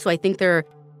words, so I think they're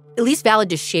at least valid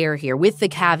to share here with the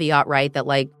caveat, right, that,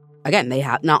 again,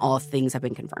 not all things have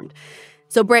been confirmed.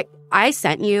 So, Britt, I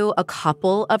sent you a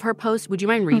couple of her posts. Would you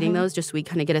mind reading those just so we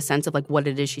kind of get a sense of, what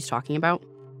it is she's talking about?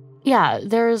 Yeah,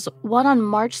 there's one on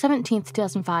March 17th,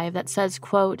 2005 that says,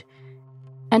 quote,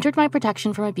 "Entered my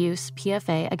protection from abuse,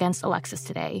 PFA, against Alexis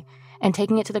today and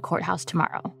taking it to the courthouse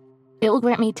tomorrow. It will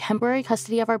grant me temporary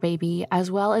custody of our baby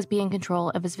as well as be in control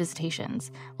of his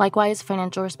visitations, likewise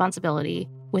financial responsibility,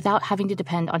 without having to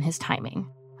depend on his timing.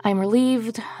 I'm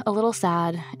relieved, a little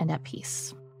sad, and at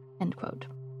peace." End quote.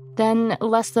 Then,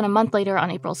 less than a month later,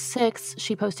 on April 6th,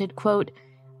 she posted, quote,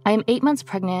 "I am 8 months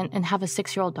pregnant and have a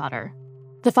 6-year-old daughter.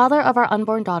 The father of our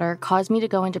unborn daughter caused me to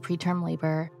go into preterm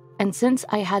labor, and since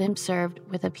I had him served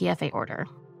with a PFA order.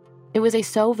 It was a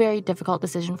so very difficult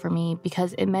decision for me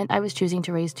because it meant I was choosing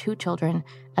to raise 2 children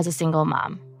as a single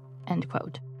mom." End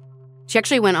quote. She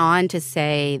actually went on to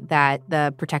say that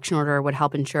the protection order would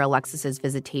help ensure Alexis's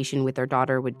visitation with their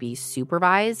daughter would be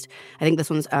supervised. I think this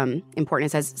one's important.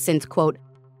 It says, since, quote,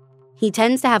 "He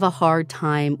tends to have a hard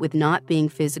time with not being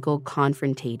physical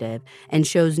confrontative and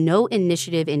shows no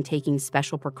initiative in taking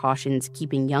special precautions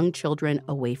keeping young children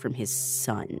away from his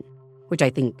son," which I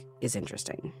think is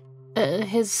interesting.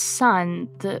 His son,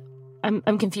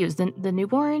 I'm confused, the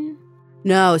newborn?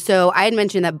 No, so I had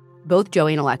mentioned that both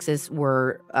Joey and Alexis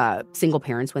were single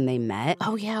parents when they met.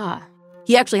 Oh, yeah.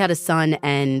 He actually had a son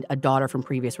and a daughter from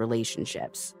previous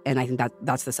relationships, and I think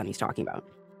that's the son he's talking about.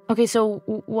 Okay, so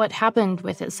what happened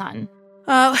with his son?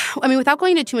 Without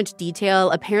going into too much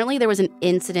detail, apparently there was an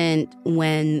incident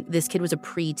when this kid was a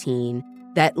preteen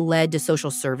that led to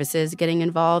social services getting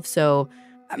involved. So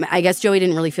I guess Joey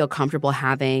didn't really feel comfortable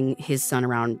having his son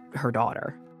around her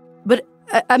daughter. But,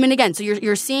 again, so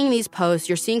you're seeing these posts,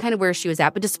 you're seeing kind of where she was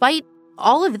at. But despite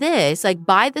all of this,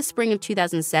 by the spring of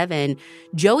 2007,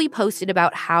 Joey posted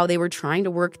about how they were trying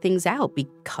to work things out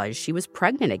because she was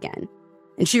pregnant again.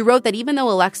 And she wrote that even though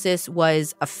Alexis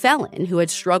was a felon who had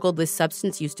struggled with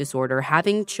substance use disorder,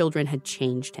 having children had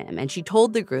changed him. And she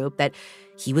told the group that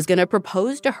he was going to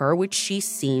propose to her, which she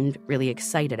seemed really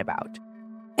excited about.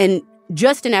 And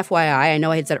just an FYI, I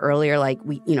know I had said earlier,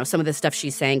 some of the stuff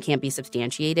she's saying can't be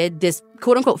substantiated. This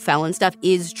quote-unquote felon stuff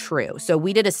is true. So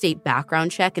we did a state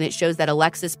background check, and it shows that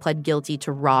Alexis pled guilty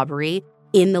to robbery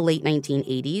in the late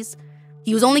 1980s.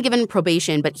 He was only given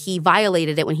probation, but he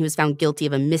violated it when he was found guilty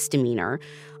of a misdemeanor.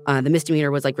 The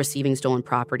misdemeanor was receiving stolen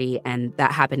property, and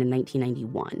that happened in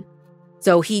 1991.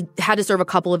 So he had to serve a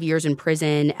couple of years in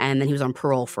prison, and then he was on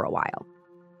parole for a while.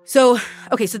 So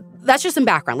that's just some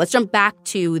background. Let's jump back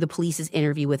to the police's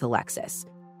interview with Alexis.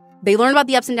 They learn about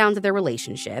the ups and downs of their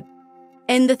relationship.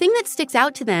 And the thing that sticks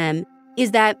out to them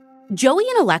is that Joey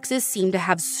and Alexis seem to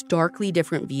have starkly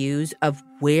different views of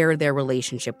where their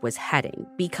relationship was heading.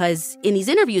 Because in these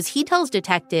interviews, he tells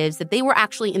detectives that they were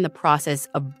actually in the process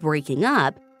of breaking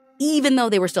up, even though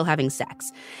they were still having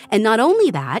sex. And not only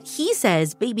that, he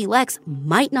says baby Lex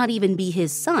might not even be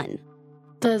his son.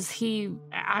 Does he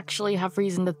actually have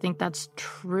reason to think that's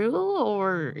true,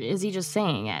 or is he just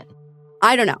saying it?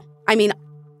 I don't know. I mean,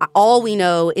 all we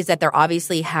know is that they're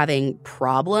obviously having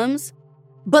problems.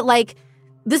 But,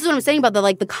 this is what I'm saying about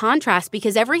the contrast,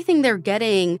 because everything they're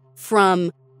getting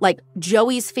from,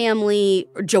 Joey's family,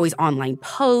 or Joey's online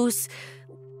posts,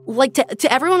 to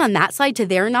everyone on that side, to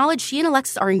their knowledge, she and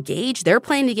Alexis are engaged. They're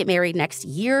planning to get married next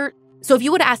year. So if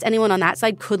you would have asked anyone on that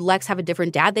side, could Lex have a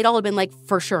different dad? They'd all have been like,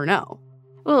 for sure, no.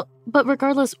 Well, but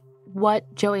regardless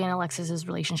what Joey and Alexis's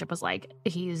relationship was like,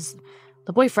 he's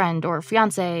the boyfriend or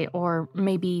fiance or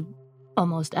maybe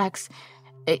almost ex.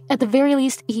 At the very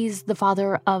least, he's the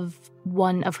father of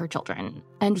one of her children.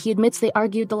 And he admits they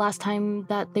argued the last time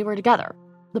that they were together.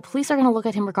 The police are going to look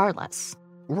at him regardless.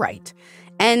 Right.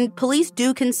 And police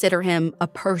do consider him a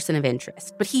person of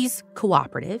interest, but he's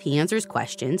cooperative. He answers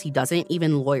questions. He doesn't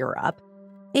even lawyer up.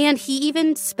 And he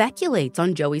even speculates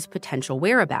on Joey's potential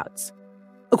whereabouts.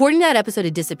 According to that episode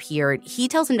of Disappeared, he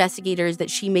tells investigators that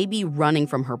she may be running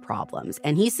from her problems,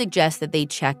 and he suggests that they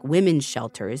check women's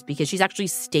shelters because she's actually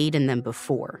stayed in them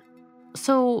before.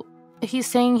 So he's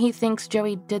saying he thinks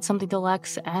Joey did something to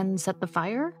Lex and set the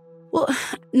fire? Well,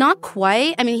 not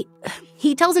quite. I mean,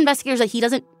 he tells investigators that he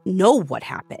doesn't know what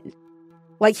happened.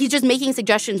 He's just making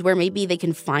suggestions where maybe they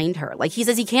can find her. He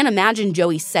says he can't imagine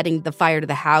Joey setting the fire to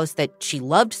the house that she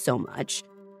loved so much.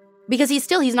 Because he's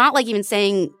not even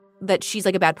saying that she's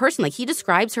a bad person. He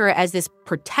describes her as this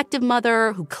protective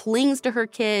mother who clings to her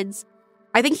kids.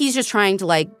 I think he's just trying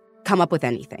to come up with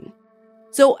anything.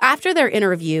 So after their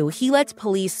interview, he lets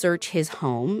police search his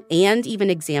home and even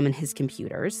examine his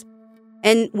computers.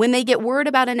 And when they get word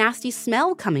about a nasty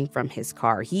smell coming from his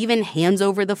car, he even hands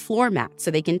over the floor mats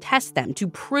so they can test them to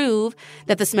prove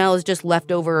that the smell is just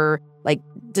leftover,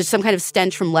 just some kind of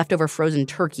stench from leftover frozen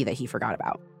turkey that he forgot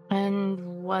about.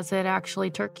 And was it actually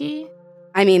turkey?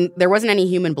 I mean, there wasn't any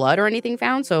human blood or anything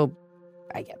found, so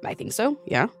I think so,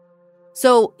 yeah.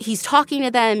 So he's talking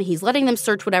to them. He's letting them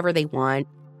search whatever they want.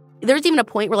 There's even a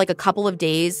point where, a couple of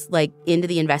days, into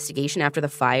the investigation after the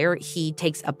fire, he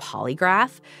takes a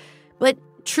polygraph. But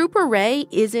Trooper Ray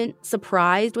isn't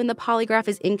surprised when the polygraph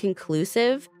is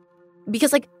inconclusive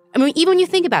because, even when you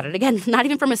think about it, again, not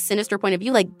even from a sinister point of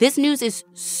view, this news is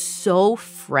so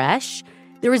fresh,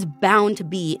 there is bound to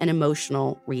be an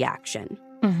emotional reaction.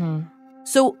 Mm-hmm.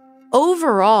 So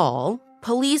overall,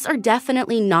 police are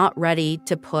definitely not ready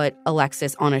to put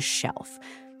Alexis on a shelf.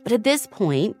 But at this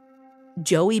point,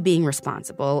 Joey being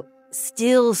responsible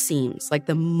still seems like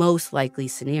the most likely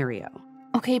scenario.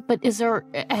 Okay, but is there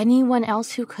anyone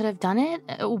else who could have done it?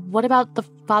 What about the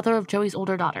father of Joey's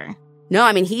older daughter? No,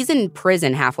 I mean, he's in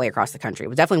prison halfway across the country.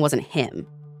 It definitely wasn't him.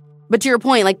 But to your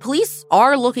point, police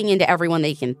are looking into everyone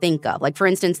they can think of. For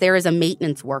instance, there is a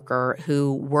maintenance worker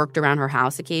who worked around her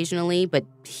house occasionally, but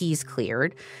he's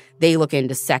cleared. They look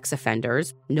into sex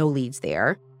offenders. No leads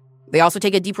there. They also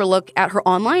take a deeper look at her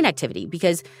online activity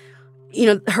because,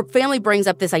 her family brings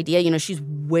up this idea, she's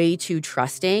way too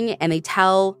trusting, and they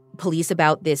tell police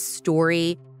about this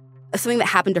story, something that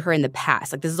happened to her in the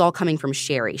past. This is all coming from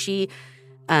Sherry. She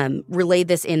relayed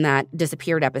this in that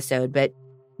Disappeared episode, but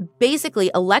basically,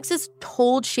 Alexis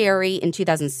told Sherry in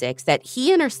 2006 that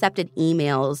he intercepted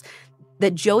emails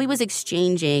that Joey was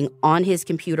exchanging on his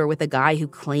computer with a guy who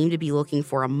claimed to be looking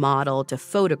for a model to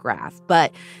photograph.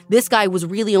 But this guy was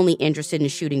really only interested in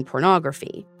shooting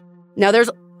pornography. Now, there's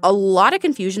a lot of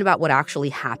confusion about what actually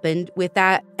happened with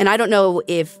that. And I don't know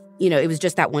if, it was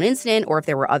just that one incident or if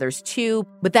there were others too.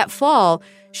 But that fall,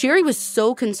 Sherry was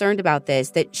so concerned about this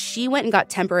that she went and got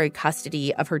temporary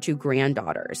custody of her two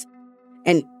granddaughters.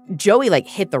 And Joey,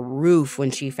 hit the roof when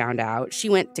she found out. She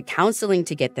went to counseling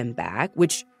to get them back,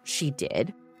 which she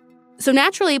did. So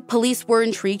naturally, police were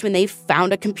intrigued when they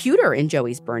found a computer in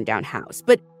Joey's burned down house.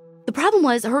 But the problem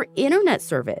was her internet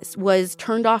service was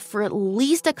turned off for at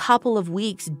least a couple of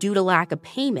weeks due to lack of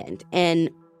payment. And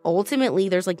ultimately,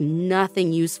 there's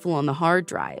nothing useful on the hard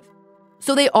drive.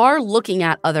 So they are looking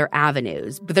at other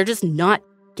avenues, but they're just not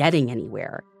getting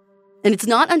anywhere. And it's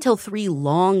not until 3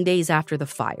 long days after the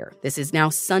fire, this is now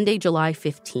Sunday, July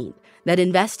 15th, that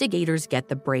investigators get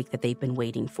the break that they've been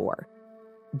waiting for.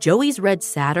 Joey's red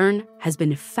Saturn has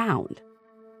been found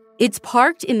It's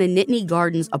parked in the Nittany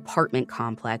Gardens apartment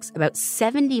complex about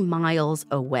 70 miles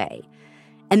away.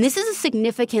 And this is a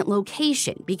significant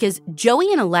location because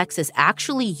Joey and Alexis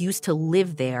actually used to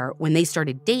live there when they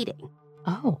started dating.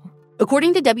 Oh.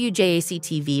 According to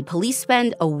WJAC-TV, police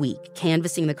spend a week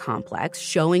canvassing the complex,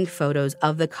 showing photos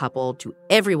of the couple to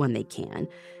everyone they can,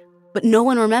 but no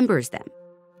one remembers them.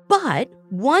 But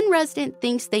one resident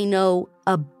thinks they know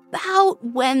about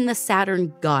when the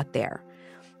Saturn got there.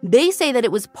 They say that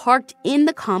it was parked in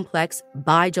the complex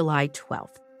by July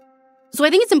 12th. So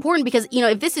I think it's important because,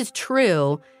 if this is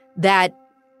true, that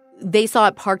they saw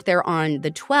it parked there on the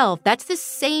 12th, that's the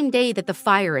same day that the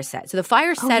fire is set. So the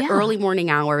fire set early morning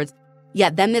hours.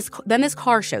 Yeah, then this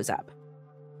car shows up.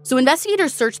 So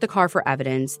investigators search the car for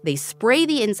evidence. They spray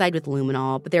the inside with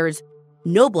luminol, but there's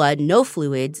no blood, no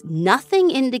fluids, nothing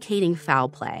indicating foul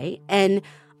play. And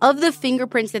of the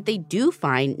fingerprints that they do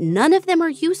find, none of them are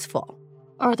useful.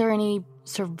 Are there any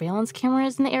surveillance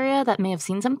cameras in the area that may have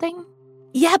seen something?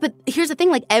 Yeah, but here's the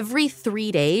thing. Every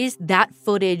 3 days, that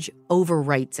footage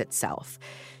overwrites itself.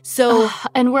 So...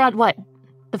 and we're at what?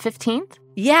 The 15th?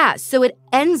 Yeah, so it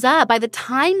ends up, by the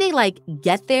time they,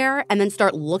 get there and then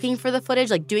start looking for the footage,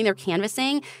 doing their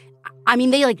canvassing,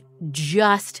 they,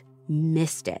 just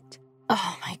missed it.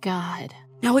 Oh, my God.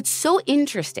 Now, what's so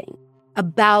interesting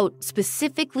about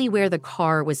specifically where the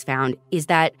car was found is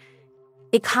that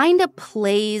it kind of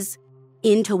plays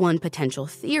into one potential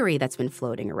theory that's been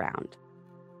floating around,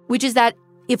 which is that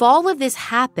if all of this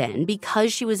happened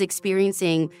because she was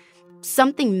experiencing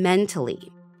something mentally,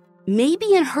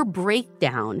 maybe in her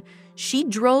breakdown, she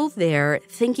drove there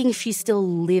thinking she still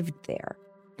lived there.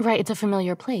 Right, it's a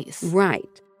familiar place.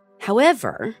 Right.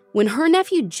 However, when her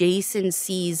nephew Jason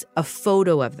sees a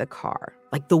photo of the car,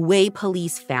 the way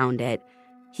police found it,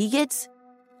 he gets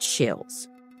chills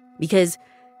because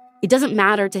it doesn't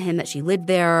matter to him that she lived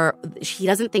there. He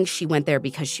doesn't think she went there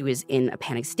because she was in a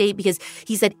panic state because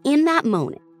he said in that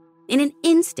moment, in an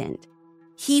instant,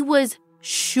 he was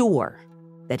sure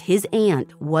that his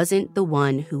aunt wasn't the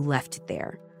one who left it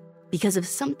there because of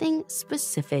something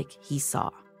specific he saw.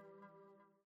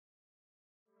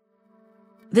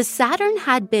 The Saturn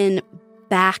had been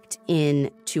backed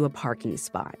into a parking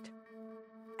spot.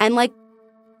 And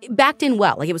backed in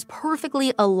well. It was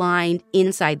perfectly aligned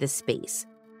inside the space.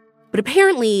 But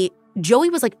apparently, Joey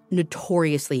was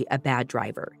notoriously a bad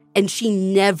driver. And she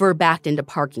never backed into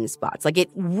parking spots. It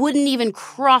wouldn't even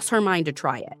cross her mind to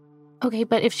try it. Okay,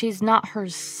 but if she's not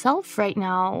herself right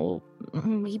now,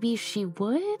 maybe she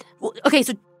would? Well, okay,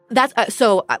 so that's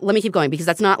let me keep going because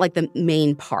that's not the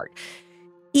main part.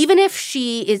 Even if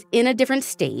she is in a different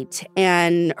state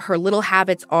and her little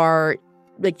habits are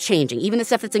changing, even the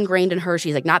stuff that's ingrained in her,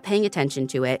 she's not paying attention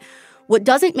to it. What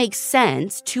doesn't make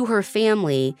sense to her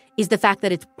family is the fact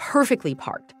that it's perfectly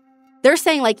parked. They're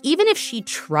saying even if she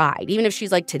tried, even if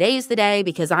she's today's the day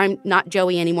because I'm not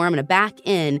Joey anymore, I'm going to back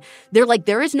in. They're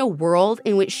there is no world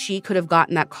in which she could have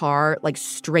gotten that car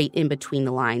straight in between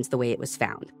the lines the way it was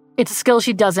found. It's a skill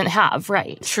she doesn't have,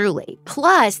 right? Truly.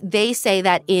 Plus, they say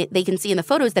that they can see in the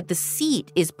photos that the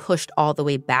seat is pushed all the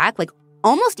way back,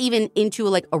 almost even into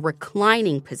a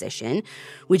reclining position,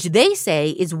 which they say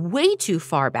is way too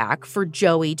far back for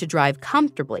Joey to drive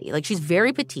comfortably. She's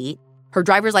very petite. Her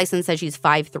driver's license says she's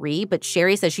 5'3", but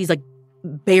Sherry says she's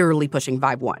barely pushing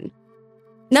 5'1".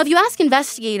 Now, if you ask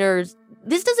investigators,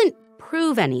 this doesn't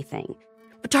prove anything.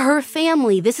 But to her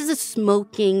family, this is a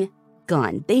smoking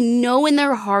gun. They know in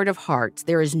their heart of hearts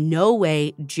there is no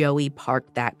way Joey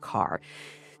parked that car.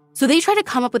 So they try to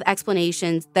come up with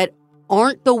explanations that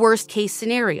aren't the worst case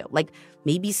scenario.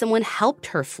 Maybe someone helped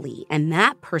her flee and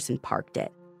that person parked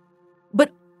it.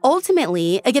 But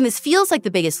ultimately, again, this feels like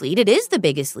the biggest lead. It is the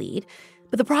biggest lead.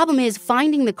 But the problem is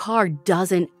finding the car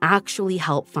doesn't actually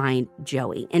help find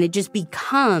Joey. And it just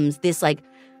becomes this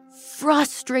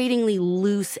frustratingly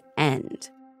loose end.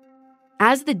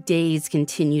 As the days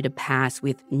continue to pass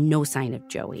with no sign of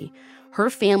Joey, her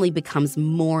family becomes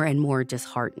more and more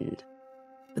disheartened.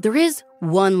 But there is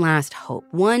one last hope,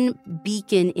 one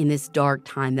beacon in this dark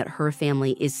time that her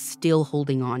family is still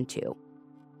holding on to.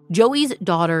 Joey's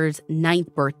daughter's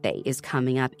 9th birthday is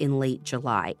coming up in late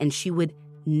July, and she would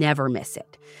never miss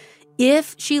it.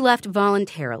 If she left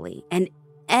voluntarily and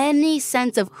any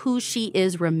sense of who she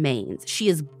is remains, she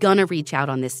is gonna reach out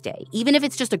on this day, even if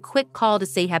it's just a quick call to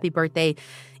say happy birthday,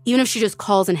 even if she just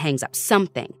calls and hangs up,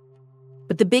 something.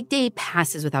 But the big day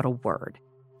passes without a word.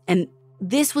 And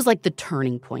this was the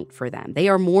turning point for them. They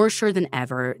are more sure than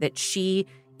ever that she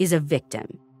is a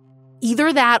victim.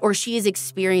 Either that or she is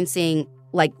experiencing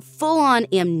full-on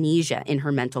amnesia in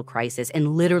her mental crisis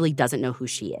and literally doesn't know who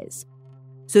she is.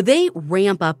 So they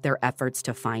ramp up their efforts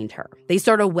to find her. They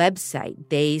start a website.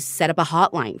 They set up a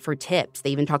hotline for tips.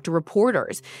 They even talk to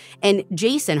reporters. And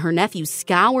Jason, her nephew,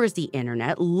 scours the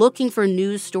internet looking for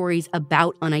news stories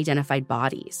about unidentified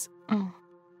bodies. Mm.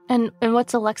 And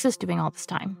what's Alexis doing all this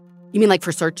time? You mean like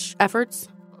for search efforts?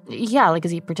 Yeah, like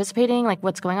is he participating? Like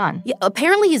what's going on? Yeah,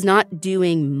 apparently he's not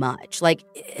doing much. Like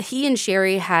he and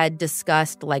Sherry had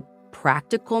discussed like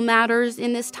practical matters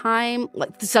in this time, like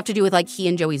stuff to do with like he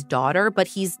and Joey's daughter, but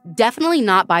he's definitely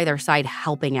not by their side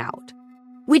helping out,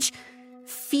 which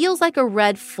feels like a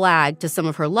red flag to some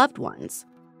of her loved ones.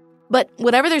 But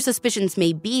whatever their suspicions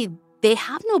may be, they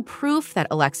have no proof that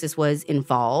Alexis was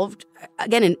involved.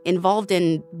 Again, involved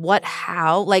in what,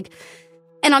 how, like,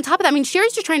 and on top of that, I mean,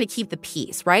 Sherry's just trying to keep the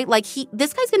peace, right? Like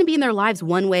this guy's going to be in their lives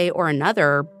one way or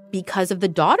another because of the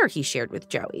daughter he shared with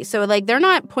Joey. So like they're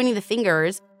not pointing the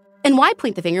fingers. And why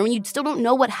point the finger when you still don't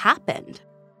know what happened?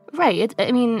 Right.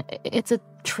 It's a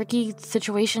tricky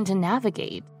situation to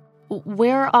navigate.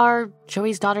 Where are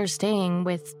Joey's daughters staying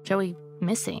with Joey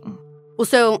missing? Well,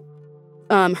 so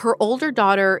her older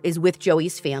daughter is with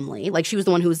Joey's family. Like, she was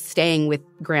the one who was staying with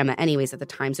Grandma anyways at the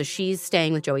time. So she's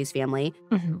staying with Joey's family.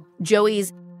 Mm-hmm.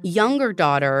 Joey's younger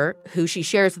daughter, who she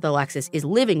shares with Alexis, is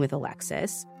living with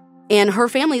Alexis. And her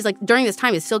family's, like, during this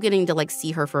time is still getting to, like,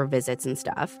 see her for visits and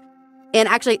stuff. And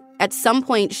actually, at some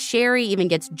point, Sherry even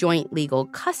gets joint legal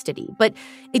custody. But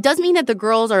it does mean that the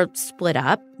girls are split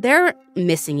up. They're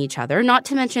missing each other, not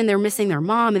to mention they're missing their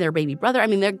mom and their baby brother. I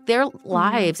mean, their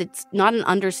lives, it's not an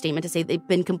understatement to say they've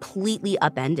been completely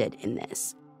upended in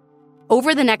this.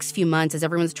 Over the next few months, as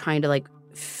everyone's trying to, like,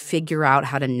 figure out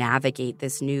how to navigate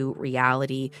this new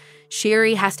reality,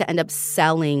 Sherry has to end up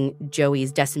selling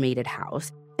Joey's decimated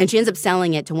house. And she ends up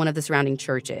selling it to one of the surrounding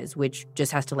churches, which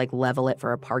just has to, like, level it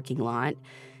for a parking lot.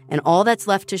 And all that's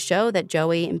left to show that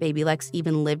Joey and baby Lex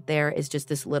even lived there is just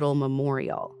this little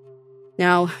memorial.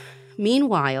 Now,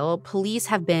 meanwhile, police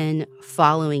have been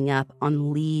following up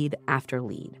on lead after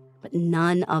lead, but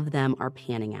none of them are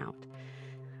panning out.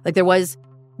 Like, there was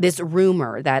this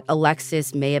rumor that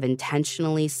Alexis may have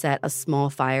intentionally set a small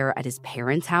fire at his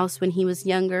parents' house when he was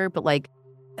younger, but, like,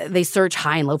 they search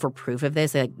high and low for proof of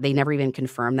this. They never even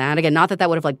confirmed that. Again, not that that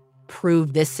would have, like,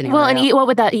 proved this scenario. Well, and what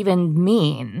would that even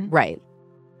mean? Right.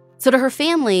 So to her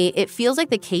family, it feels like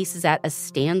the case is at a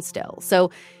standstill.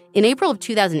 So in April of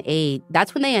 2008,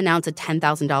 that's when they announced a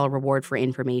 $10,000 reward for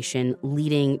information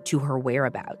leading to her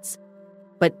whereabouts.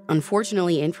 But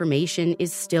unfortunately, information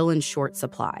is still in short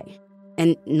supply.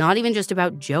 And not even just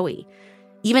about Joey.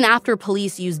 Even after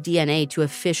police used DNA to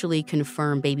officially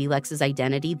confirm baby Lex's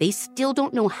identity, they still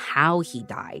don't know how he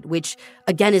died, which,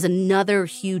 again, is another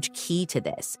huge key to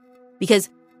this.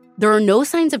 Because there are no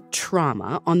signs of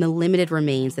trauma on the limited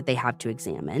remains that they have to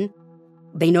examine.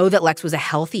 They know that Lex was a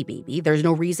healthy baby. There's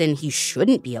no reason he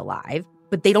shouldn't be alive,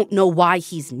 but they don't know why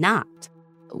he's not.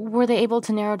 Were they able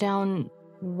to narrow down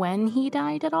when he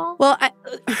died at all? Well,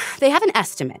 they have an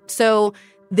estimate. So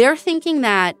they're thinking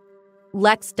that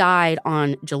Lex died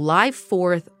on July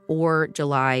 4th or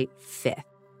July 5th.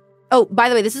 Oh, by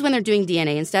the way, this is when they're doing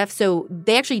DNA and stuff. So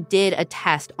they actually did a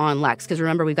test on Lex. Because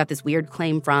remember, we've got this weird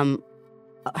claim from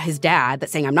his dad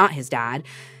that's saying I'm not his dad.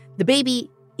 The baby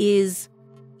is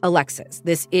Alexis.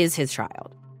 This is his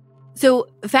child. So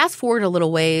fast forward a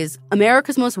little ways,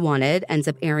 America's Most Wanted ends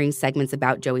up airing segments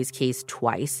about Joey's case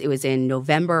twice. It was in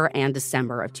November and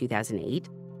December of 2008.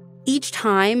 Each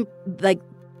time, like,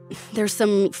 there's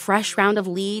some fresh round of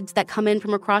leads that come in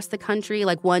from across the country.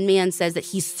 Like, one man says that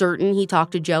he's certain he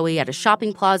talked to Joey at a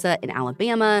shopping plaza in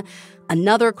Alabama.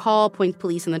 Another call points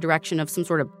police in the direction of some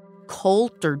sort of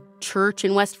cult or church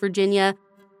in West Virginia.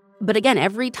 But again,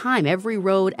 every time, every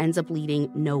road ends up leading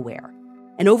nowhere.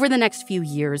 And over the next few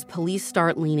years, police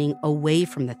start leaning away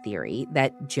from the theory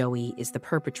that Joey is the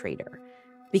perpetrator.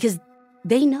 Because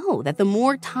they know that the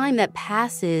more time that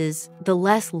passes, the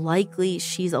less likely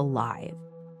she's alive.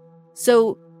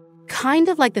 So, kind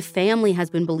of like the family has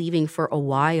been believing for a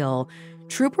while,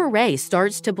 Trooper Ray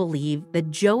starts to believe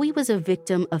that Joey was a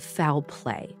victim of foul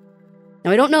play.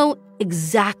 Now, I don't know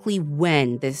exactly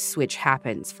when this switch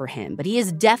happens for him, but he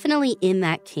is definitely in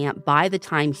that camp by the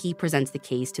time he presents the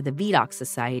case to the Vidocq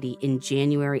Society in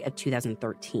January of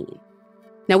 2013.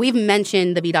 Now, we've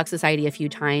mentioned the Vidocq Society a few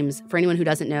times. For anyone who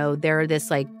doesn't know, they're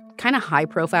this, like, kind of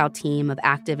high-profile team of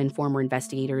active and former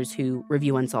investigators who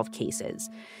review unsolved cases.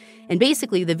 And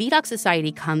basically, the Vidocq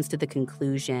Society comes to the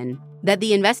conclusion that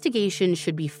the investigation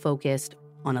should be focused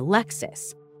on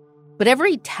Alexis. But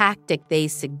every tactic they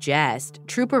suggest,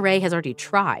 Trooper Ray has already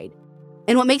tried.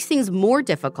 And what makes things more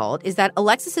difficult is that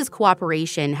Alexis's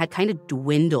cooperation had kind of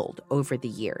dwindled over the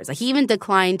years. Like, he even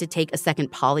declined to take a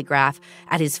second polygraph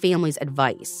at his family's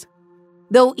advice.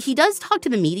 Though he does talk to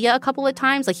the media a couple of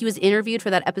times, like he was interviewed for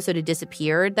that episode of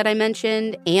Disappeared that I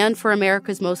mentioned and for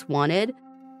America's Most Wanted.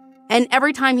 And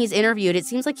every time he's interviewed, it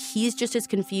seems like he's just as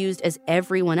confused as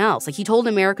everyone else. Like, he told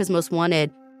America's Most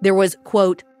Wanted there was,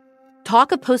 quote,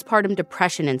 talk of postpartum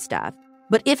depression and stuff.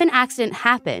 But if an accident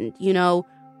happened,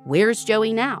 where's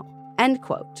Joey now? End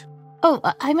quote. Oh,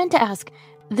 I meant to ask,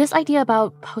 this idea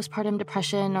about postpartum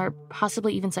depression or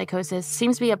possibly even psychosis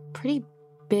seems to be a pretty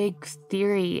big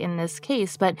theory in this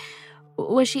case, but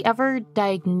was she ever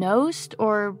diagnosed,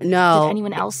 or No. Did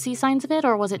anyone else see signs of it,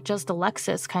 or was it just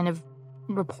Alexis kind of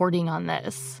reporting on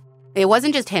this? It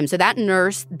wasn't just him. So that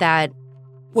nurse that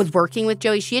was working with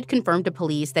Joey, she had confirmed to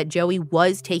police that Joey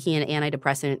was taking an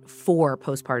antidepressant for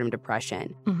postpartum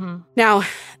depression. Mm-hmm. Now,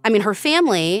 her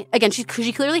family, again, she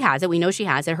clearly has it. We know she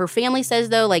has it. Her family says,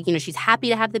 though, she's happy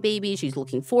to have the baby. She's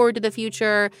looking forward to the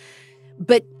future.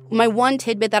 But my one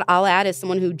tidbit that I'll add as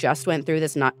someone who just went through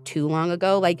this not too long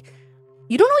ago,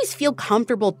 you don't always feel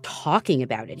comfortable talking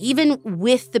about it, even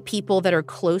with the people that are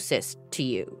closest to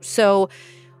you. So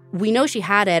we know she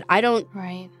had it. I don't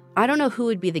know who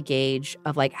would be the gauge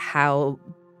of how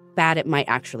bad it might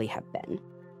actually have been.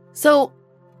 So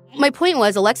my point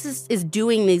was, Alexis is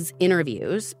doing these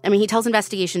interviews. He tells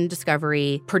Investigation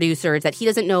Discovery producers that he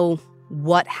doesn't know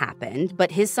what happened,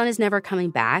 but his son is never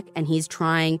coming back, and he's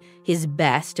trying his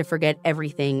best to forget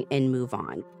everything and move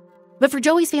on. But for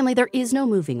Joey's family, there is no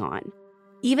moving on.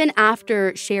 Even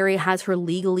after Sherry has her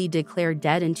legally declared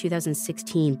dead in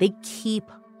 2016, they keep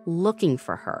looking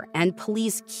for her, and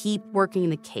police keep working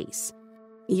the case.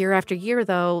 Year after year,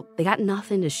 though, they got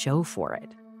nothing to show for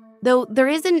it. Though there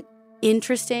is an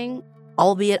interesting,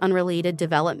 albeit unrelated,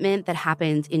 development that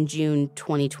happened in June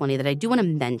 2020 that I do want to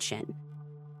mention.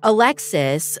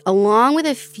 Alexis, along with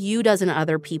a few dozen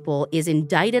other people, is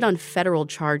indicted on federal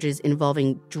charges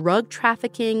involving drug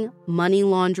trafficking, money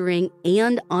laundering,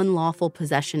 and unlawful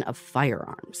possession of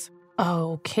firearms.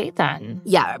 Okay, then.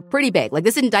 Yeah, pretty big.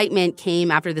 This indictment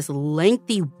came after this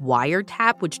lengthy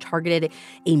wiretap, which targeted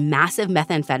a massive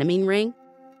methamphetamine ring.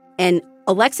 And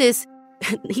Alexis,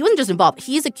 he wasn't just involved.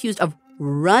 He's accused of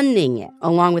running it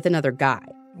along with another guy.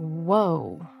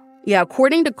 Whoa. Yeah,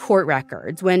 according to court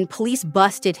records, when police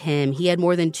busted him, he had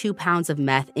more than 2 pounds of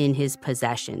meth in his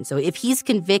possession. So if he's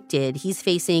convicted, he's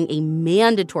facing a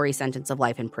mandatory sentence of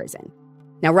life in prison.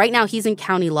 Now, right now, he's in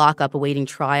county lockup awaiting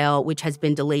trial, which has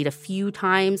been delayed a few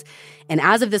times. And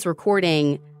as of this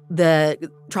recording,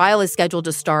 the trial is scheduled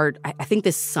to start, I think,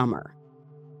 this summer.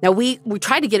 Now, we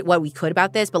tried to get what we could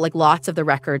about this, but lots of the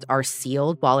records are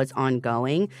sealed while it's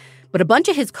ongoing. But a bunch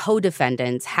of his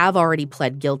co-defendants have already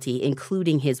pled guilty,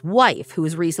 including his wife, who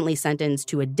was recently sentenced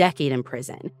to a decade in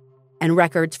prison. And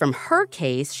records from her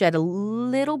case shed a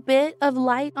little bit of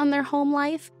light on their home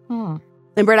life.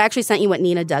 And Britt, I actually sent you what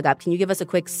Nina dug up. Can you give us a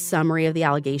quick summary of the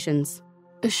allegations?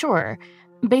 Sure.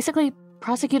 Basically,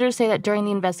 prosecutors say that during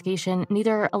the investigation,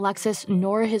 neither Alexis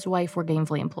nor his wife were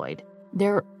gainfully employed.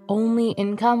 Their only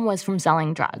income was from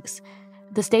selling drugs.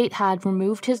 The state had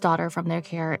removed his daughter from their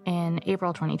care in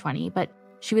April 2020, but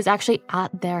she was actually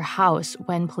at their house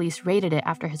when police raided it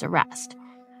after his arrest.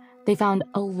 They found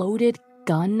a loaded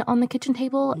gun on the kitchen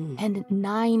table and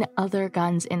 9 other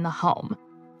guns in the home.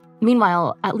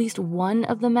 Meanwhile, at least one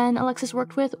of the men Alexis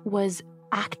worked with was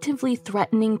actively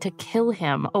threatening to kill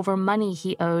him over money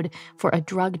he owed for a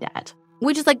drug debt.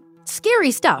 Which is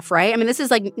scary stuff, right? This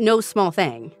is no small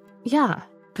thing. Yeah.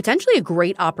 Potentially a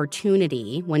great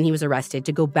opportunity when he was arrested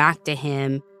to go back to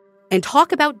him and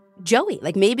talk about Joey.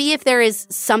 Maybe if there is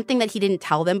something that he didn't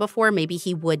tell them before, maybe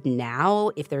he would now,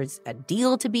 if there's a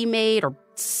deal to be made or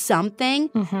something.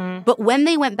 Mm-hmm. But when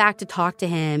they went back to talk to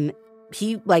him,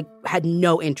 he had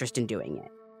no interest in doing it.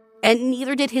 And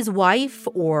neither did his wife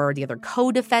or the other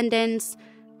co-defendants.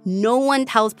 No one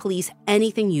tells police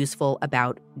anything useful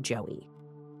about Joey.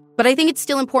 But I think it's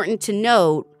still important to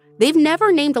note they've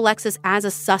never named Alexis as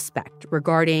a suspect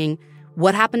regarding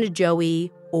what happened to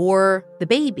Joey or the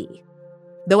baby.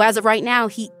 Though as of right now,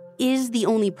 he is the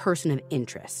only person of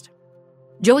interest.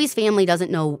 Joey's family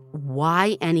doesn't know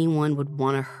why anyone would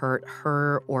want to hurt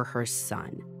her or her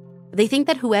son. They think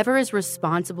that whoever is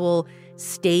responsible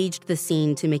staged the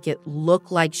scene to make it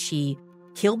look like she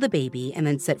killed the baby and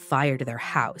then set fire to their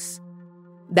house.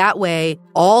 That way,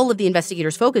 all of the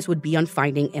investigators' focus would be on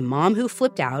finding a mom who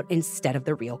flipped out instead of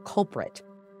the real culprit.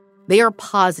 They are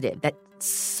positive that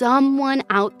someone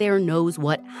out there knows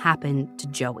what happened to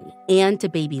Joey and to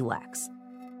baby Lex.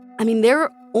 There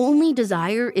only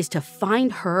desire is to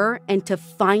find her and to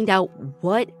find out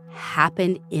what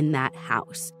happened in that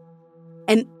house.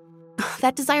 And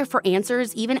that desire for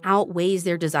answers even outweighs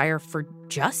their desire for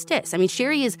justice. I mean,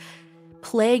 Sherry is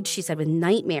plagued, she said, with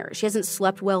nightmares. She hasn't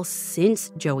slept well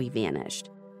since Joey vanished.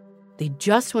 They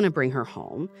just want to bring her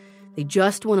home. They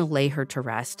just want to lay her to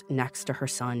rest next to her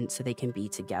son so they can be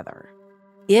together.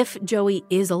 If Joey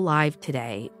is alive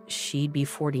today, she'd be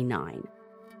 49.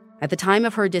 At the time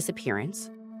of her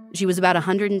disappearance, she was about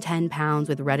 110 pounds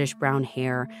with reddish-brown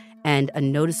hair and a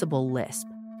noticeable lisp.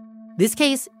 This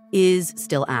case is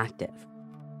still active.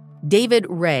 David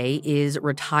Ray is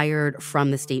retired from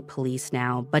the state police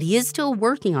now, but he is still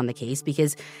working on the case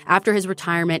because after his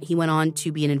retirement, he went on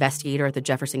to be an investigator at the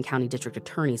Jefferson County District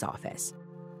Attorney's Office.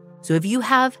 So if you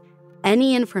have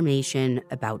any information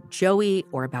about Joey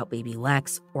or about baby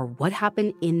Lex or what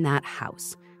happened in that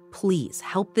house, please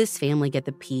help this family get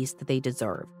the peace that they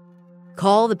deserve.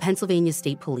 Call the Pennsylvania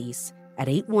State Police at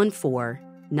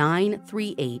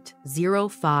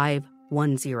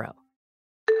 814-938-0510.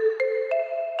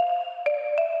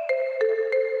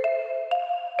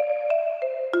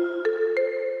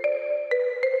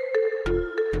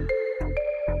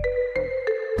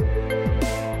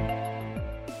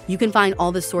 You can find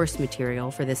all the source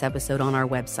material for this episode on our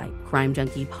website,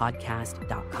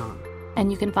 crimejunkiepodcast.com.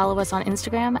 And you can follow us on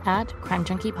Instagram at Crime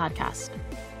Junkie Podcast.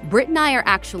 Britt and I are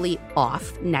actually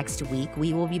off next week.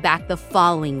 We will be back the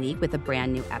following week with a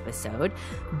brand new episode.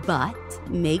 But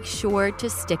make sure to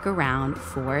stick around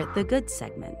for the good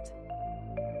segment.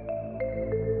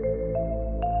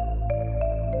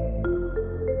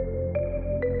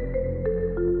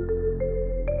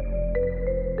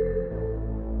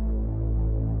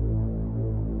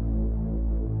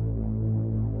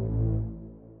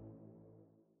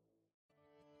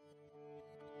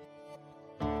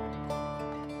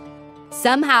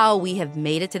 Somehow we have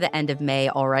made it to the end of May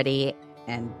already,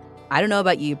 and I don't know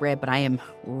about you, Britt, but I am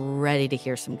ready to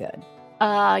hear some good.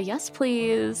 Yes,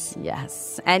 please.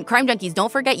 Yes. And Crime Junkies,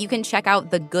 don't forget you can check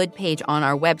out the good page on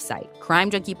our website,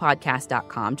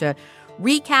 crimejunkiepodcast.com, to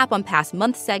recap on past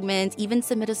month segments, even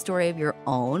submit a story of your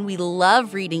own. We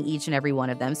love reading each and every one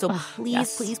of them, so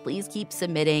please keep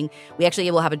submitting. We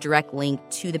actually will have a direct link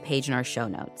to the page in our show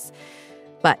notes.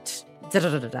 But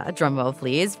drum roll,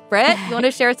 please. Britt, you want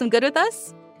to share some good with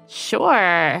us?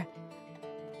 Sure.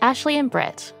 Ashley and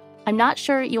Britt, I'm not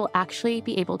sure you'll actually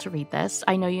be able to read this.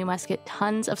 I know you must get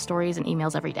tons of stories and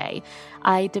emails every day.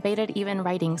 I debated even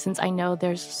writing since I know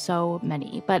there's so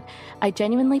many, but I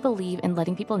genuinely believe in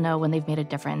letting people know when they've made a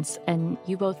difference, and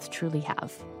you both truly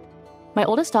have. My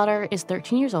oldest daughter is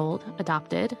 13 years old,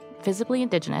 adopted, visibly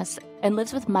indigenous, and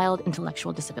lives with mild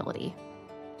intellectual disability.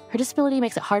 Her disability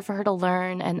makes it hard for her to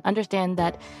learn and understand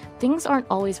that things aren't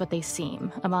always what they seem,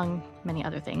 among many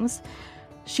other things.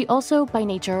 She also, by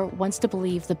nature, wants to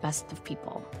believe the best of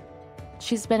people.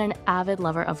 She's been an avid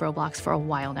lover of Roblox for a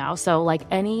while now, so like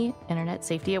any internet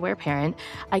safety-aware parent,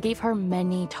 I gave her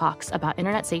many talks about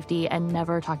internet safety and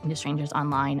never talking to strangers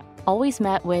online, always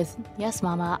met with, "Yes,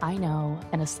 Mama, I know,"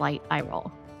 and a slight eye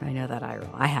roll. I know that eye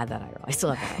roll. I had that eye roll. I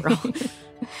still have that eye roll.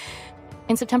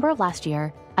 In September of last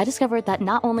year, I discovered that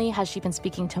not only has she been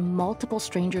speaking to multiple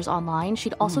strangers online,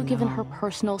 she'd also given her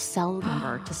personal cell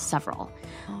number to several.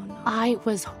 I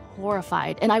was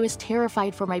horrified, and I was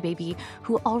terrified for my baby,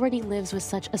 who already lives with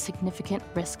such a significant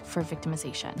risk for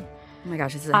victimization. Oh my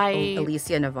gosh, this is like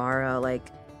Alicia Navarro,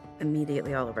 like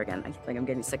immediately all over again. I feel like I'm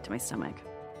getting sick to my stomach.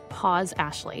 Pause,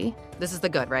 Ashley. This is the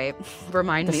good, right? Please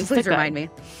remind me.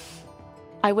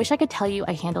 I wish I could tell you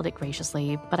I handled it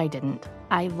graciously, but I didn't.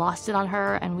 I lost it on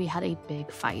her, and we had a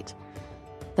big fight.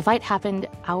 The fight happened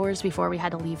hours before we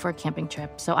had to leave for a camping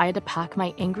trip, so I had to pack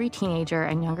my angry teenager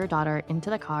and younger daughter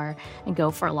into the car and go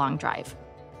for a long drive.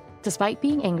 Despite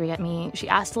being angry at me, she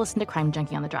asked to listen to Crime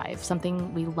Junkie on the drive,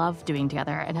 something we love doing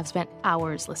together and have spent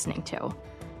hours listening to.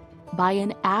 By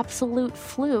an absolute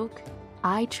fluke,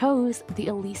 I chose the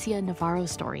Alicia Navarro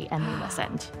story, and they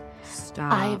listened.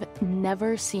 Stop. I've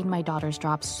never seen my daughters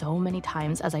drop so many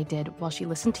times as I did while she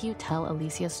listened to you tell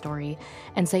Alicia's story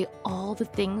and say all the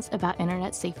things about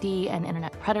internet safety and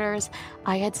internet predators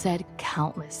I had said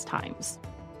countless times.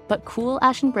 But Cool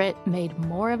Ash and Britt made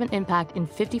more of an impact in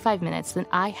 55 minutes than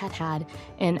I had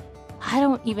in I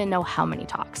don't even know how many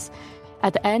talks.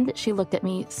 At the end, she looked at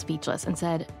me speechless and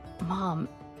said, "Mom,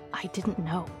 I didn't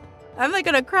know." I'm like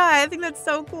gonna cry. I think that's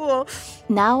so cool.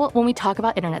 Now, when we talk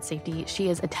about internet safety, she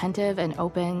is attentive and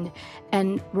open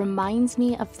and reminds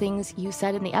me of things you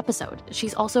said in the episode.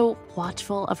 She's also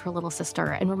watchful of her little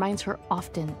sister and reminds her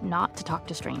often not to talk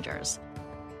to strangers.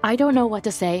 I don't know what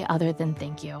to say other than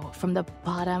thank you. From the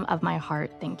bottom of my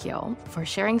heart, thank you for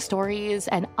sharing stories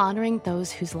and honoring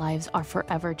those whose lives are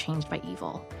forever changed by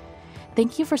evil.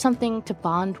 Thank you for something to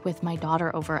bond with my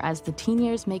daughter over as the teen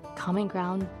years make common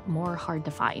ground more hard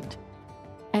to find.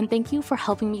 And thank you for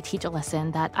helping me teach a lesson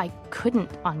that I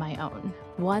couldn't on my own,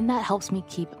 one that helps me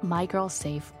keep my girl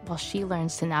safe while she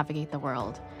learns to navigate the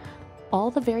world.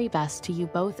 All the very best to you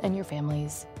both and your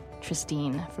families.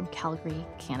 Tristine from Calgary,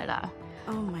 Canada.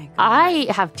 Oh my God.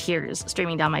 I have tears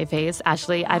streaming down my face,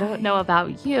 Ashley. I don't know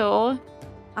about you.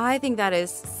 I think that is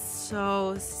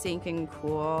so stinking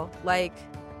cool.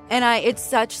 It's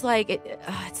such it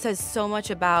says so much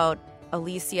about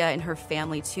Alicia and her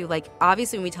family too.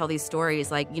 Obviously when we tell these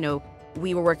stories,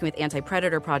 we were working with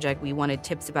Anti-Predator Project. We wanted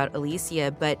tips about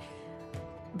Alicia, but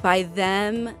by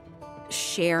them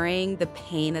sharing the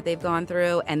pain that they've gone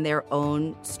through and their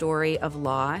own story of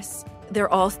loss,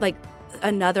 they're all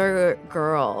another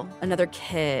girl, another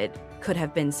kid could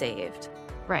have been saved.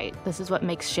 Right. This is what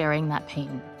makes sharing that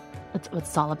pain. That's what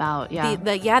it's all about. Yeah.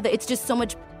 It's just so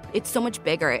much. It's so much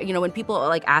bigger. When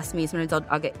people ask me, sometimes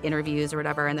I'll get interviews or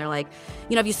whatever, and they're like,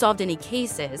 have you solved any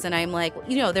cases? And I'm like,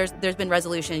 there's been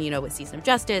resolution, with Season of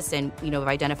Justice, and have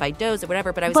identified does or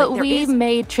whatever. But I was we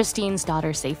made Tristine's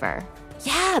daughter safer.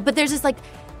 Yeah, but there's this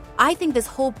I think this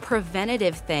whole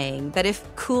preventative thing that if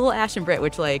cool Ash and Britt,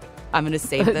 which I'm going to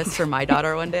save this for my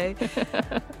daughter one day,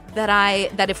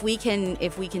 that if we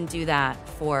can do that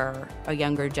for a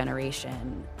younger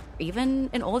generation, even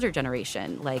an older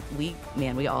generation, we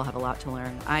all have a lot to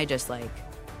learn. I just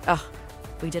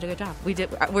we did a good job. We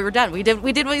were done. We did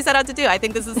what we set out to do. I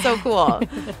think this is so cool.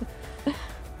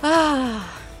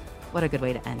 What a good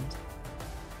way to end.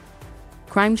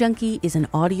 Crime Junkie is an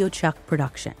Audio Chuck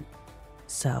production.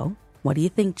 So, what do you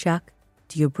think, Chuck?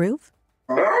 Do you approve?